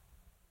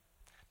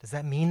 Does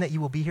that mean that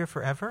you will be here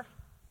forever?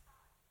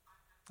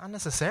 Not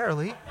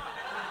necessarily.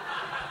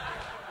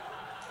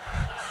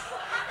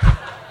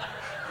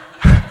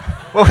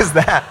 What was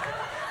that?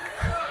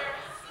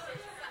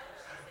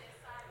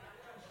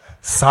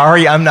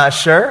 Sorry, I'm not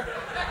sure.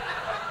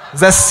 Is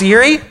that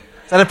Siri? Is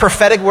that a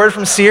prophetic word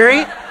from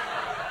Siri? All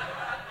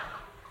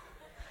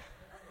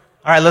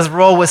right, let's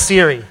roll with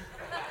Siri.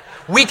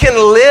 We can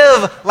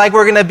live like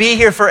we're going to be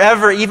here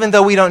forever, even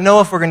though we don't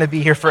know if we're going to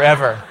be here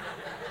forever.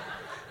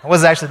 That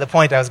was actually the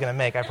point I was going to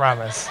make, I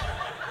promise.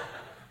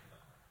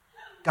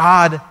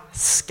 God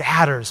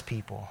scatters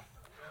people.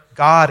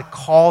 God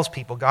calls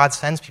people. God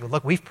sends people.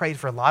 Look, we've prayed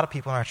for a lot of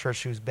people in our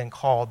church who's been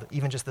called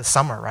even just this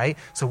summer, right?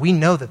 So we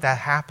know that that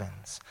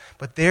happens.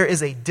 But there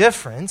is a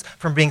difference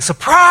from being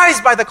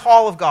surprised by the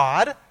call of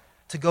God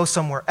to go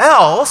somewhere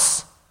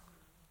else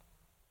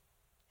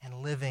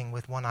and living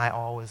with one eye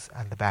always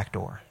at the back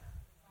door.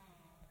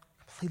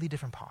 Completely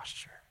different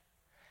posture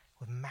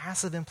with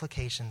massive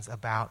implications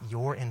about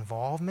your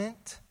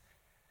involvement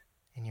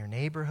in your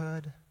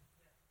neighborhood,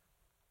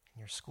 in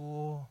your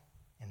school,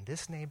 in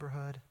this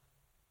neighborhood,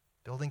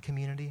 building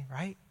community,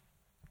 right?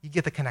 You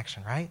get the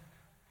connection, right?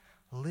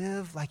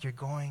 Live like you're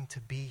going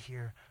to be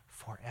here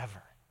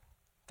forever.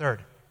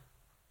 Third,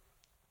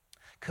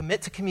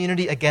 commit to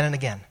community again and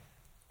again.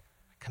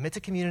 Commit to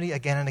community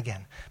again and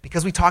again.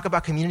 Because we talk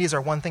about community as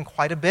our one thing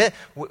quite a bit,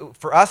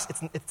 for us,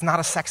 it's not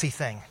a sexy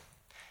thing.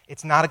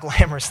 It's not a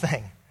glamorous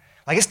thing.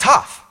 Like, it's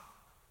tough.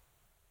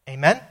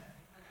 Amen?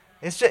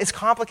 It's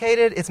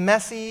complicated, it's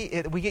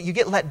messy, you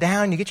get let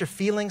down, you get your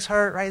feelings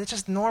hurt, right? It's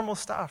just normal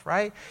stuff,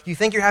 right? You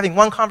think you're having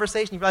one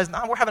conversation, you realize,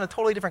 no, we're having a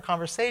totally different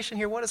conversation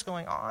here. What is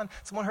going on?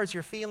 Someone hurts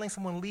your feelings,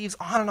 someone leaves,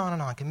 on and on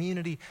and on.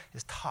 Community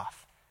is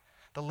tough.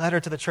 The letter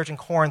to the church in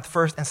Corinth,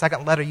 first and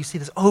second letter, you see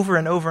this over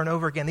and over and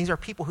over again. These are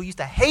people who used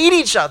to hate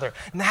each other.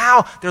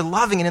 Now they're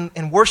loving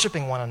and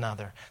worshiping one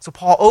another. So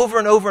Paul over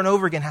and over and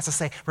over again has to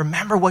say,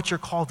 remember what you're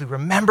called to.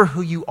 Remember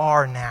who you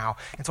are now.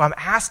 And so I'm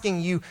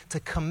asking you to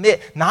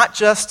commit not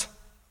just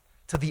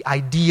to the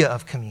idea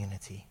of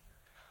community,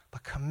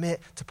 but commit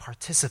to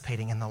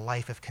participating in the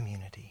life of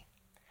community.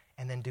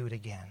 And then do it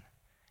again,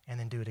 and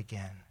then do it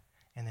again,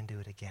 and then do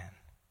it again.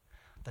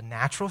 The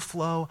natural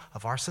flow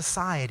of our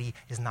society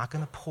is not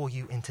going to pull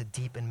you into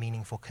deep and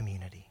meaningful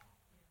community.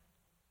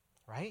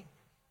 Right?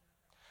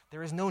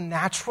 There is no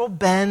natural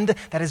bend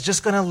that is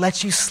just going to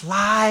let you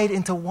slide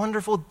into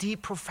wonderful,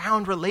 deep,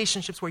 profound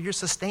relationships where you're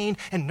sustained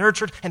and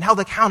nurtured and held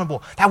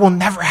accountable. That will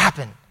never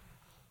happen.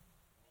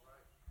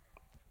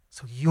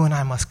 So you and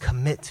I must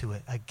commit to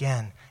it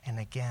again and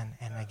again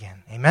and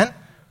again. Amen?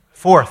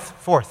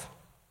 Fourth,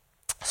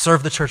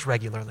 serve the church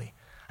regularly.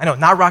 I know,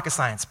 not rocket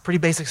science, pretty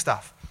basic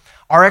stuff.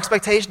 Our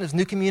expectation as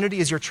New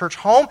Community, as your church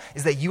home,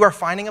 is that you are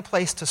finding a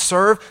place to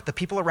serve the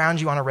people around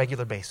you on a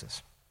regular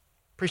basis.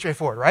 Pretty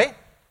straightforward, right?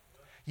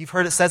 You've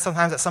heard it said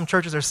sometimes at some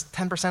churches there's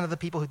 10% of the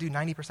people who do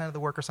 90% of the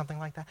work or something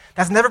like that.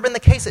 That's never been the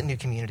case at New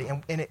Community,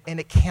 and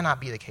it cannot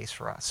be the case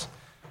for us.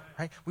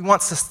 Right? We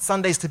want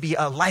Sundays to be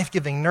a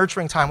life-giving,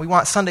 nurturing time. We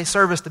want Sunday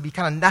service to be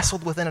kind of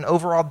nestled within an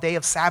overall day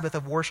of Sabbath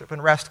of worship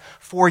and rest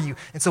for you.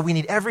 And so we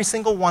need every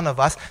single one of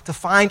us to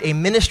find a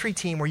ministry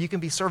team where you can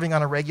be serving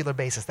on a regular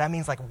basis. That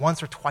means like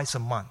once or twice a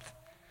month.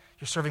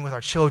 You're serving with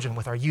our children,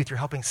 with our youth. You're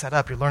helping set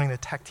up. You're learning the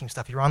tech team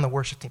stuff. You're on the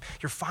worship team.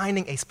 You're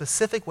finding a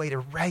specific way to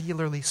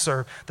regularly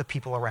serve the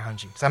people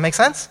around you. Does that make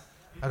sense?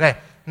 Okay,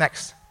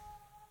 next.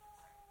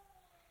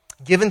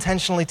 Give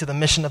intentionally to the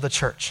mission of the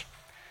church.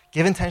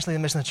 Give intentionally to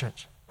the mission of the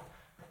church.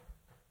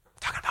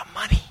 Talking about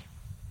money.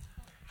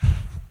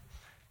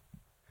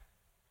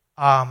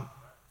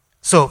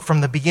 So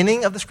from the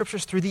beginning of the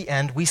scriptures through the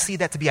end, we see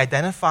that to be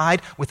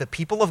identified with the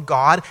people of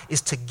God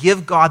is to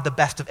give God the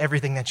best of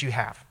everything that you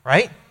have,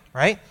 right?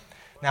 Right?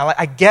 Now,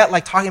 I get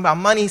like talking about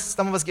money.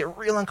 Some of us get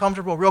real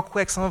uncomfortable real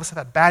quick. Some of us have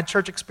had bad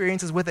church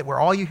experiences with it where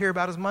all you hear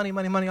about is money,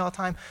 money, money all the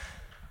time.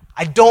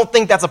 I don't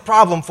think that's a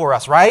problem for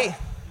us, right?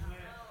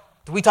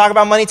 Do we talk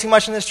about money too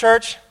much in this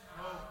church?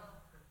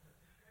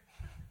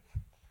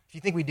 If you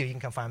think we do, you can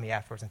come find me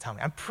afterwards and tell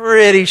me. I'm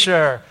pretty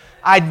sure.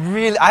 I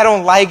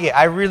don't like it.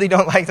 I really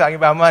don't like talking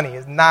about money.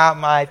 It's not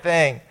my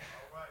thing.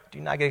 Do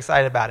not get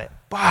excited about it.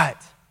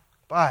 But,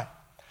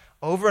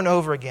 over and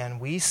over again,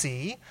 we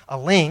see a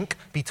link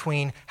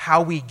between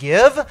how we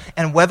give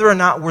and whether or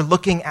not we're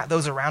looking at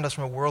those around us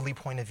from a worldly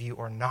point of view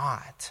or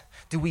not.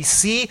 Do we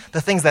see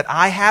the things that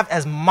I have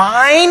as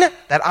mine,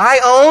 that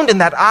I owned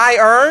and that I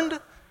earned?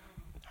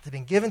 They've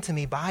been given to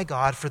me by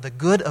God for the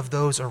good of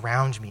those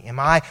around me. Am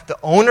I the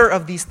owner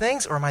of these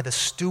things or am I the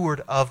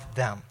steward of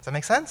them? Does that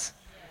make sense?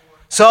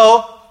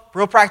 So,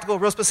 real practical,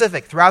 real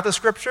specific. Throughout the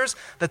scriptures,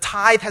 the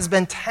tithe has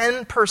been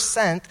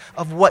 10%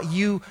 of what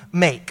you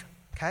make.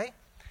 Okay?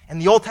 In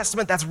the Old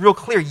Testament, that's real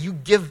clear. You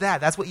give that.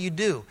 That's what you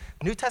do.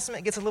 New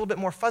Testament gets a little bit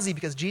more fuzzy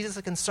because Jesus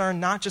is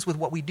concerned not just with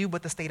what we do,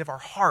 but the state of our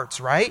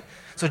hearts, right?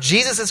 So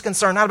Jesus is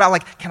concerned not about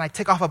like, can I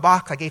tick off a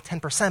box? I gave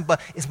 10%,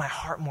 but is my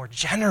heart more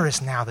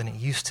generous now than it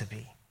used to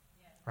be?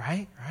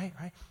 Right?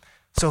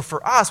 So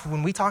for us,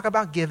 when we talk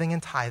about giving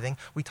and tithing,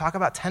 we talk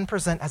about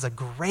 10% as a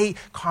great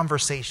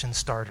conversation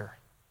starter.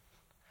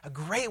 A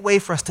great way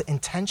for us to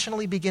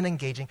intentionally begin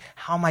engaging,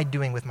 how am I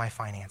doing with my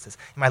finances?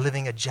 Am I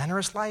living a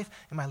generous life?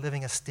 Am I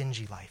living a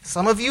stingy life?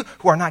 Some of you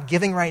who are not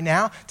giving right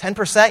now,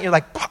 10%, you're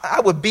like, I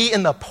would be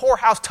in the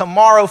poorhouse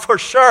tomorrow for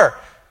sure.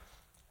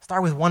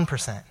 Start with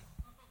 1%.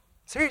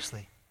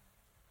 Seriously.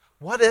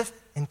 What if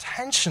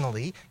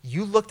intentionally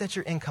you looked at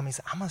your income and you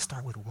said, I'm going to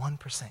start with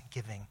 1%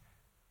 giving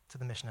to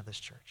the mission of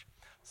this church?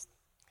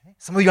 Okay.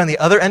 Some of you on the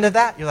other end of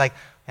that, you're like,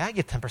 yeah, I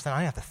give 10%. I don't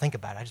even have to think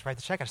about it. I just write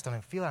the check. I just don't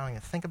even feel it. I don't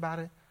even think about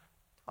it.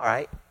 All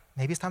right,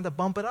 maybe it's time to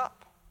bump it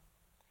up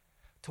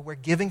to where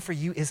giving for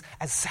you is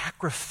as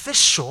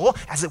sacrificial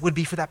as it would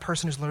be for that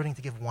person who's learning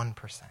to give 1%.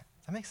 Does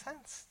that make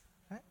sense?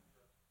 Right?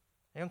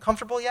 Are you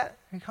uncomfortable yet?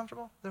 Are you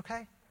comfortable? Is it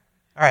okay?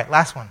 All right,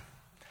 last one.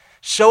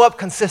 Show up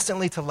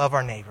consistently to love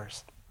our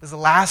neighbors. This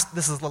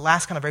is the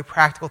last kind of very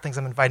practical things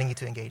I'm inviting you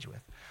to engage with.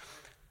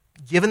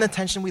 Given the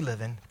tension we live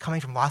in,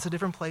 coming from lots of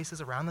different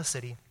places around the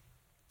city,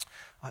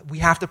 we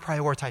have to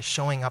prioritize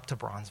showing up to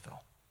Bronzeville.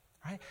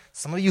 Right?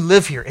 Some of you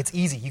live here. It's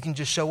easy. You can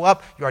just show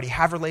up. You already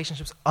have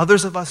relationships.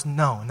 Others of us,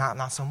 no,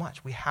 not so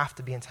much. We have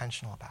to be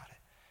intentional about it.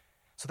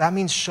 So that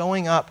means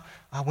showing up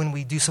when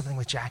we do something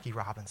with Jackie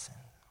Robinson.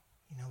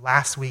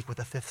 Last week with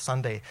the Fifth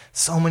Sunday,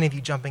 so many of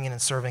you jumping in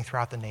and serving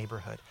throughout the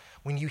neighborhood.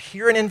 When you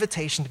hear an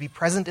invitation to be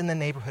present in the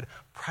neighborhood,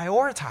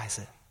 prioritize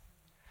it.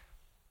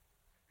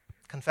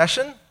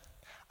 Confession,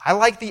 I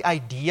like the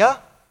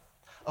idea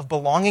of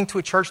belonging to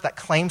a church that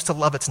claims to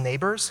love its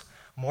neighbors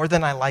more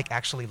than I like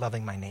actually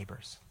loving my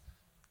neighbors.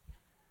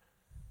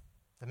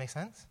 Does that make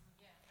sense?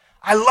 Yeah.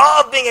 I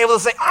love being able to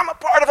say, I'm a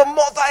part of a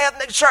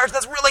multi-ethnic church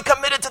that's really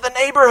committed to the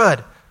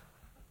neighborhood.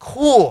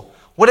 Cool.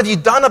 What have you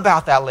done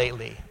about that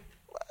lately?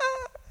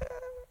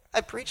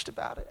 I preached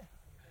about it.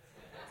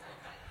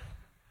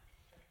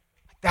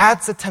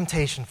 That's a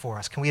temptation for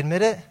us. Can we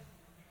admit it?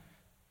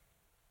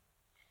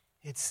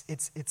 It's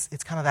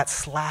kind of that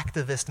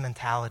slacktivist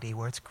mentality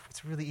where it's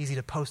really easy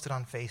to post it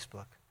on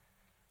Facebook.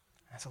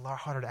 It's a lot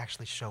harder to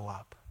actually show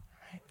up.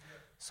 Right?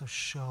 So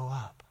show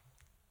up.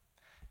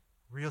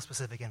 Real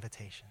specific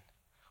invitation.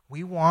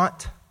 We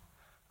want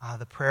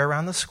the prayer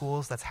around the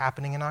schools that's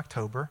happening in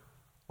October.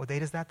 What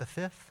date is that? The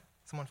 5th?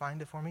 Someone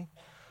find it for me?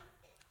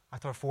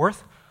 October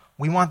 4th?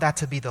 We want that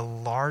to be the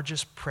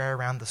largest prayer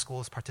around the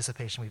schools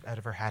participation we've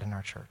ever had in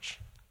our church.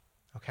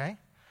 Okay?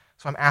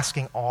 So I'm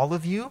asking all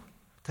of you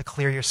to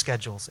clear your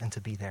schedules and to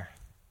be there.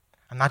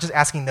 I'm not just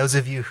asking those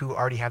of you who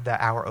already have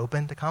that hour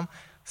open to come.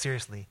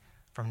 Seriously,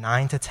 from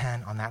 9 to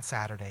 10 on that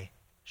Saturday,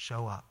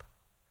 show up.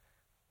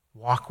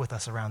 Walk with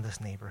us around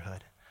this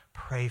neighborhood.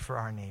 Pray for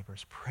our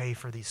neighbors. Pray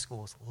for these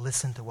schools.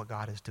 Listen to what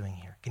God is doing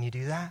here. Can you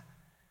do that?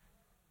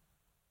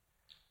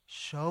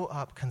 Show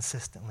up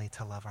consistently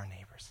to love our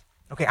neighbors.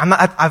 Okay,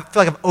 I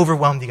feel like I've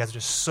overwhelmed you guys.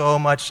 There's so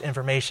much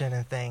information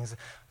and things.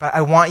 But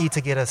I want you to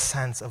get a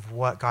sense of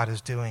what God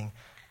is doing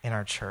in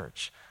our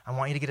church. I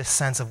want you to get a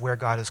sense of where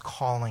God is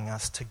calling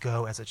us to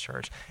go as a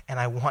church. And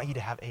I want you to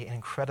have an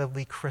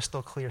incredibly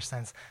crystal clear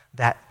sense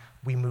that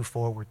we move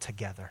forward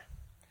together.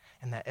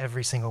 And that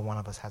every single one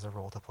of us has a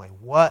role to play.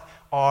 What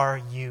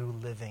are you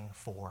living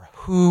for?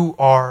 Who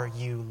are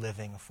you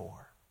living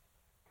for?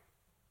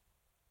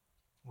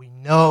 We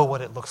know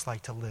what it looks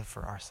like to live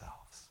for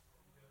ourselves.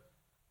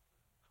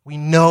 We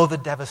know the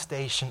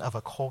devastation of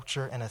a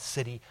culture and a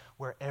city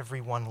where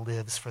everyone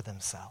lives for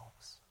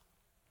themselves.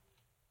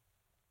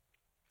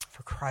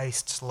 For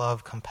Christ's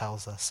love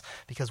compels us,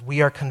 because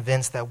we are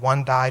convinced that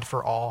one died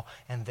for all,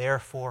 and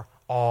therefore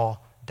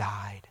all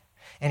died.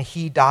 And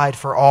he died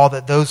for all,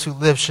 that those who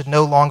live should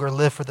no longer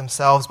live for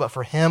themselves, but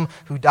for him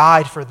who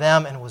died for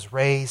them and was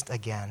raised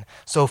again.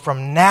 So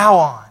from now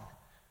on,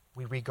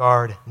 we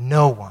regard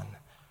no one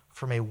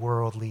from a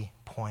worldly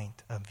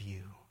point of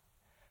view.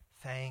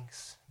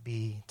 Thanks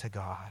be to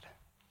God.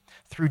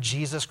 Through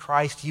Jesus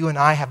Christ, you and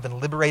I have been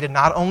liberated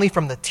not only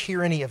from the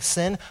tyranny of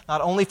sin,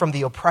 not only from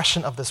the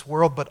oppression of this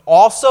world, but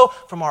also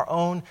from our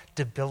own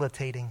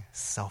debilitating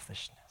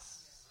selfishness.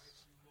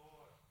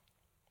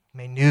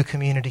 May New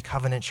Community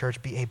Covenant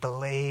Church be a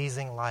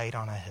blazing light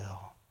on a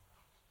hill.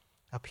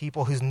 A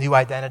people whose new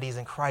identities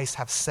in Christ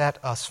have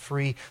set us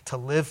free to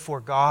live for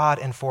God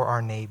and for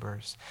our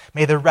neighbors.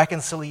 May the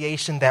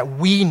reconciliation that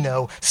we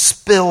know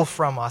spill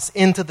from us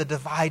into the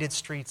divided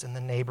streets and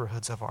the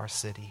neighborhoods of our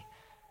city.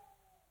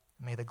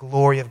 May the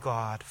glory of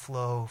God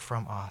flow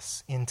from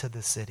us into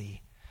the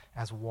city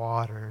as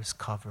waters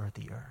cover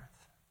the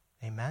earth.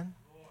 Amen?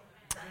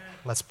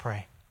 Let's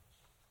pray.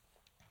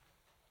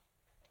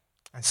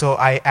 And so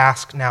I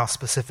ask now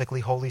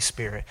specifically, Holy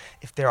Spirit,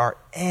 if there are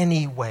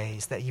any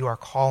ways that you are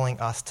calling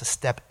us to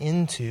step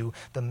into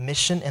the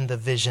mission and the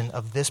vision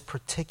of this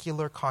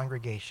particular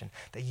congregation,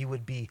 that you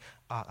would be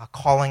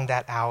calling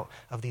that out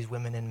of these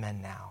women and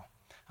men now.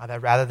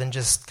 That rather than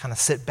just kind of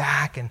sit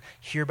back and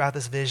hear about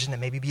this vision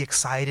and maybe be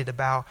excited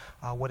about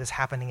what is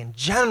happening in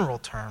general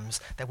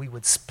terms, that we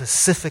would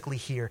specifically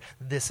hear,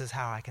 this is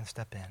how I can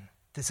step in.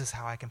 This is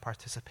how I can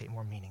participate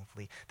more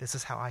meaningfully. This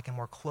is how I can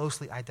more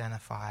closely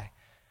identify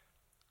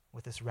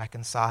with this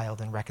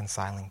reconciled and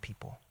reconciling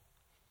people.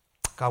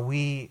 God,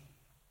 we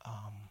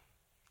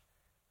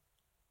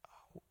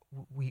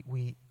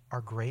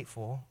are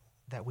grateful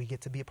that we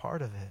get to be a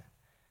part of it.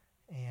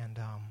 And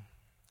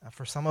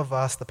for some of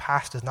us, the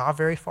past is not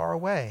very far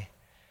away.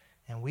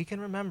 And we can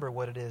remember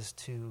what it is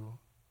to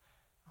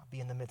be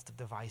in the midst of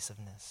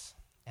divisiveness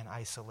and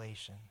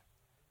isolation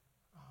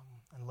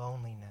and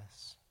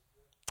loneliness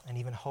and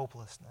even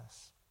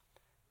hopelessness.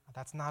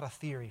 That's not a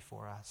theory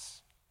for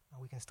us.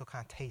 We can still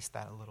kind of taste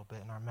that a little bit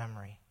in our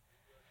memory.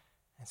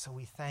 And so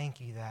we thank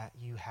you that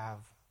you have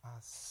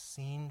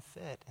seen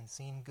fit and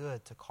seen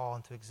good to call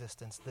into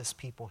existence this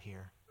people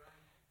here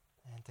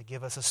and to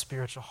give us a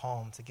spiritual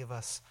home, to give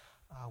us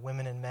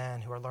women and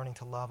men who are learning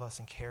to love us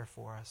and care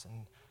for us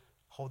and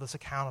hold us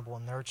accountable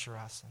and nurture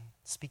us and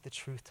speak the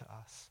truth to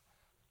us.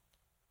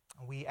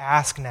 We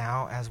ask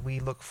now, as we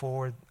look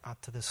forward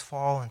to this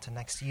fall and to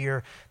next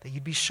year, that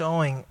you'd be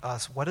showing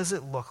us what does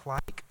it look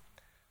like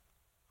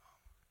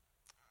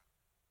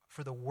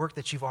for the work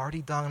that you've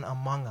already done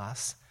among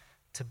us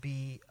to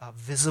be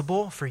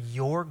visible for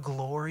your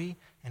glory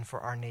and for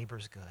our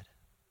neighbor's good.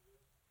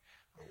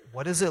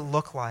 What does it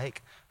look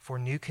like for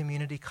New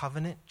Community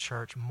Covenant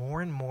Church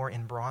more and more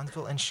in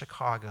Bronzeville and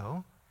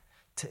Chicago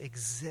to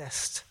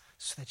exist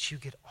so that you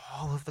get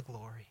all of the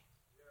glory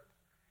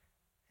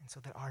and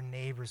so that our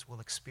neighbors will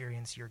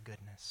experience your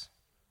goodness?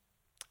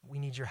 We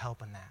need your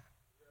help in that.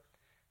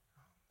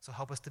 So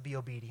help us to be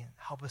obedient.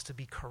 Help us to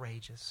be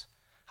courageous.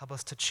 Help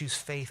us to choose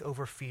faith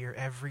over fear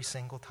every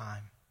single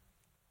time.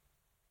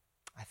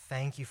 I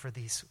thank you for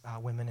these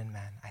women and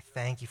men. I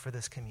thank you for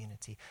this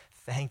community.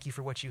 Thank you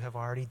for what you have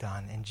already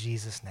done. In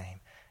Jesus' name,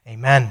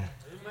 amen.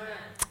 Amen.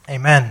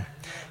 Amen.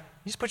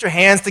 You just put your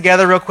hands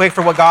together real quick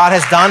for what God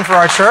has done for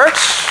our church.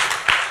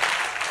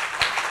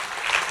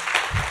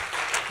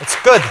 It's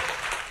good.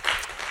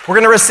 We're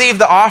going to receive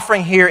the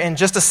offering here in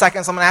just a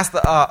second, so I'm going to ask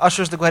the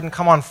ushers to go ahead and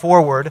come on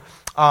forward.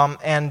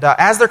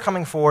 As they're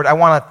coming forward, I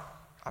want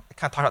to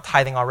kind of talk about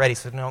tithing already,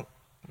 so not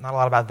a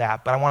lot about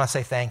that, but I want to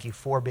say thank you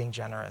for being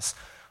generous.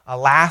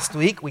 Last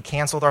week, we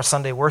canceled our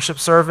Sunday worship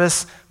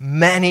service.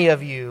 Many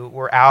of you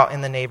were out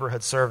in the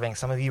neighborhood serving.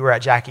 Some of you were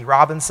at Jackie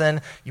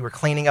Robinson. You were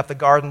cleaning up the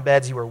garden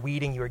beds. You were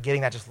weeding. You were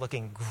getting that just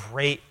looking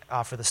great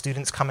for the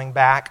students coming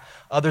back.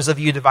 Others of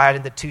you divided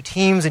into two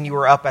teams, and you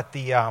were up at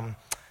the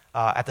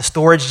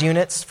storage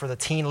units for the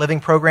teen living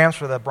programs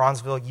for the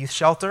Bronzeville Youth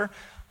Shelter.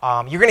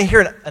 You're going to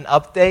hear an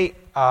update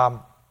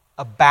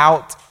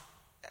about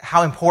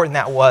how important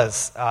that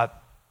was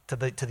to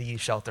the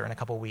youth shelter in a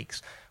couple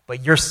weeks.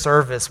 But your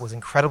service was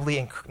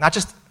incredibly, not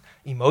just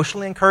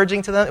emotionally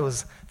encouraging to them, it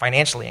was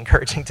financially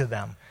encouraging to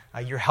them.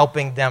 You're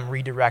helping them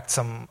redirect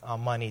some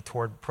money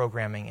toward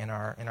programming in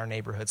our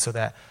neighborhood so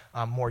that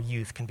more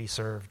youth can be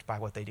served by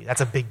what they do.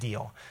 That's a big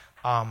deal.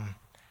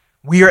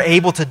 We are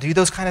able to do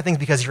those kind of things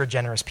because you're a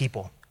generous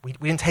people. We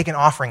didn't take an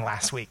offering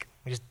last week.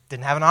 We just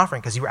didn't have an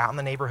offering because you were out in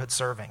the neighborhood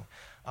serving.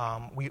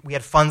 We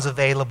had funds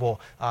available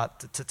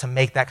to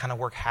make that kind of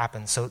work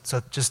happen. So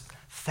just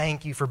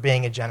thank you for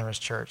being a generous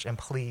church, and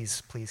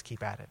please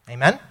keep at it.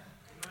 Amen?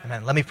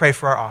 Amen. Let me pray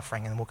for our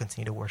offering, and we'll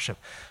continue to worship.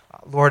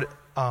 Lord,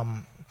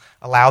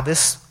 allow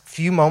this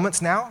few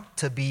moments now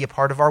to be a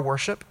part of our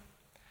worship.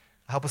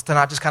 Help us to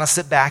not just kind of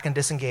sit back and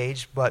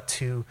disengage, but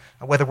to,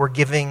 whether we're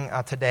giving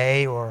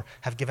today or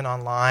have given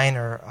online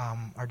or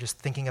are just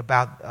thinking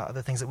about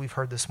the things that we've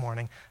heard this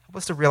morning, help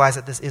us to realize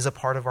that this is a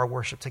part of our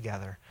worship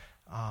together.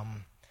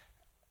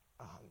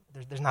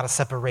 There's not a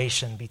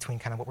separation between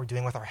kind of what we're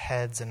doing with our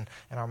heads and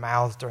our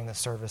mouths during the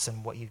service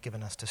and what you've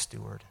given us to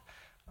steward.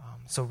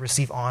 So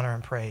receive honor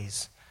and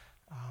praise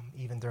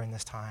even during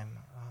this time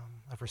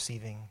of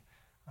receiving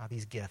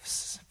these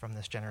gifts from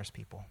this generous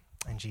people.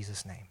 In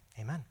Jesus' name,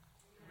 amen.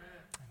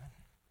 Amen.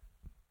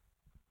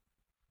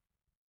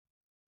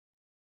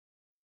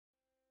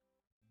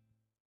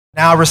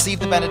 Now receive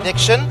the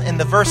benediction. In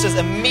the verses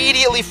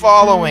immediately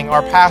following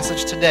our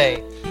passage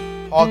today,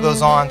 Paul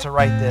goes on to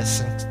write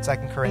this in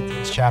 2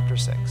 Corinthians chapter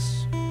 6.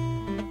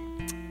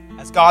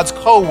 As God's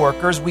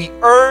co-workers, we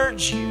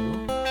urge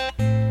you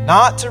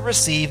not to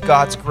receive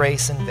God's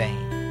grace in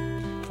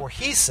vain. For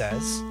he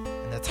says,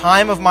 in the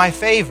time of my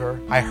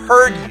favor, I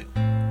heard you.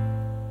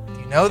 Do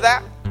you know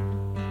that?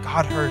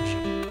 God heard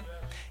you.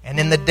 And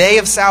in the day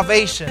of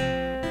salvation,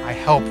 I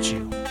helped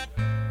you.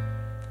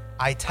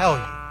 I tell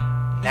you,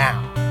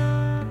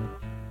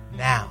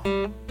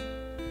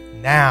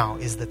 now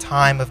is the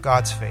time of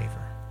God's favor.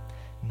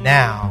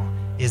 Now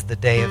is the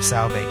day of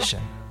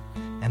salvation.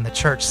 And the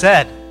church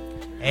said,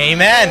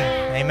 amen.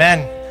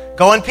 Amen.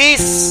 Go in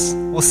peace.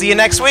 We'll see you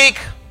next week.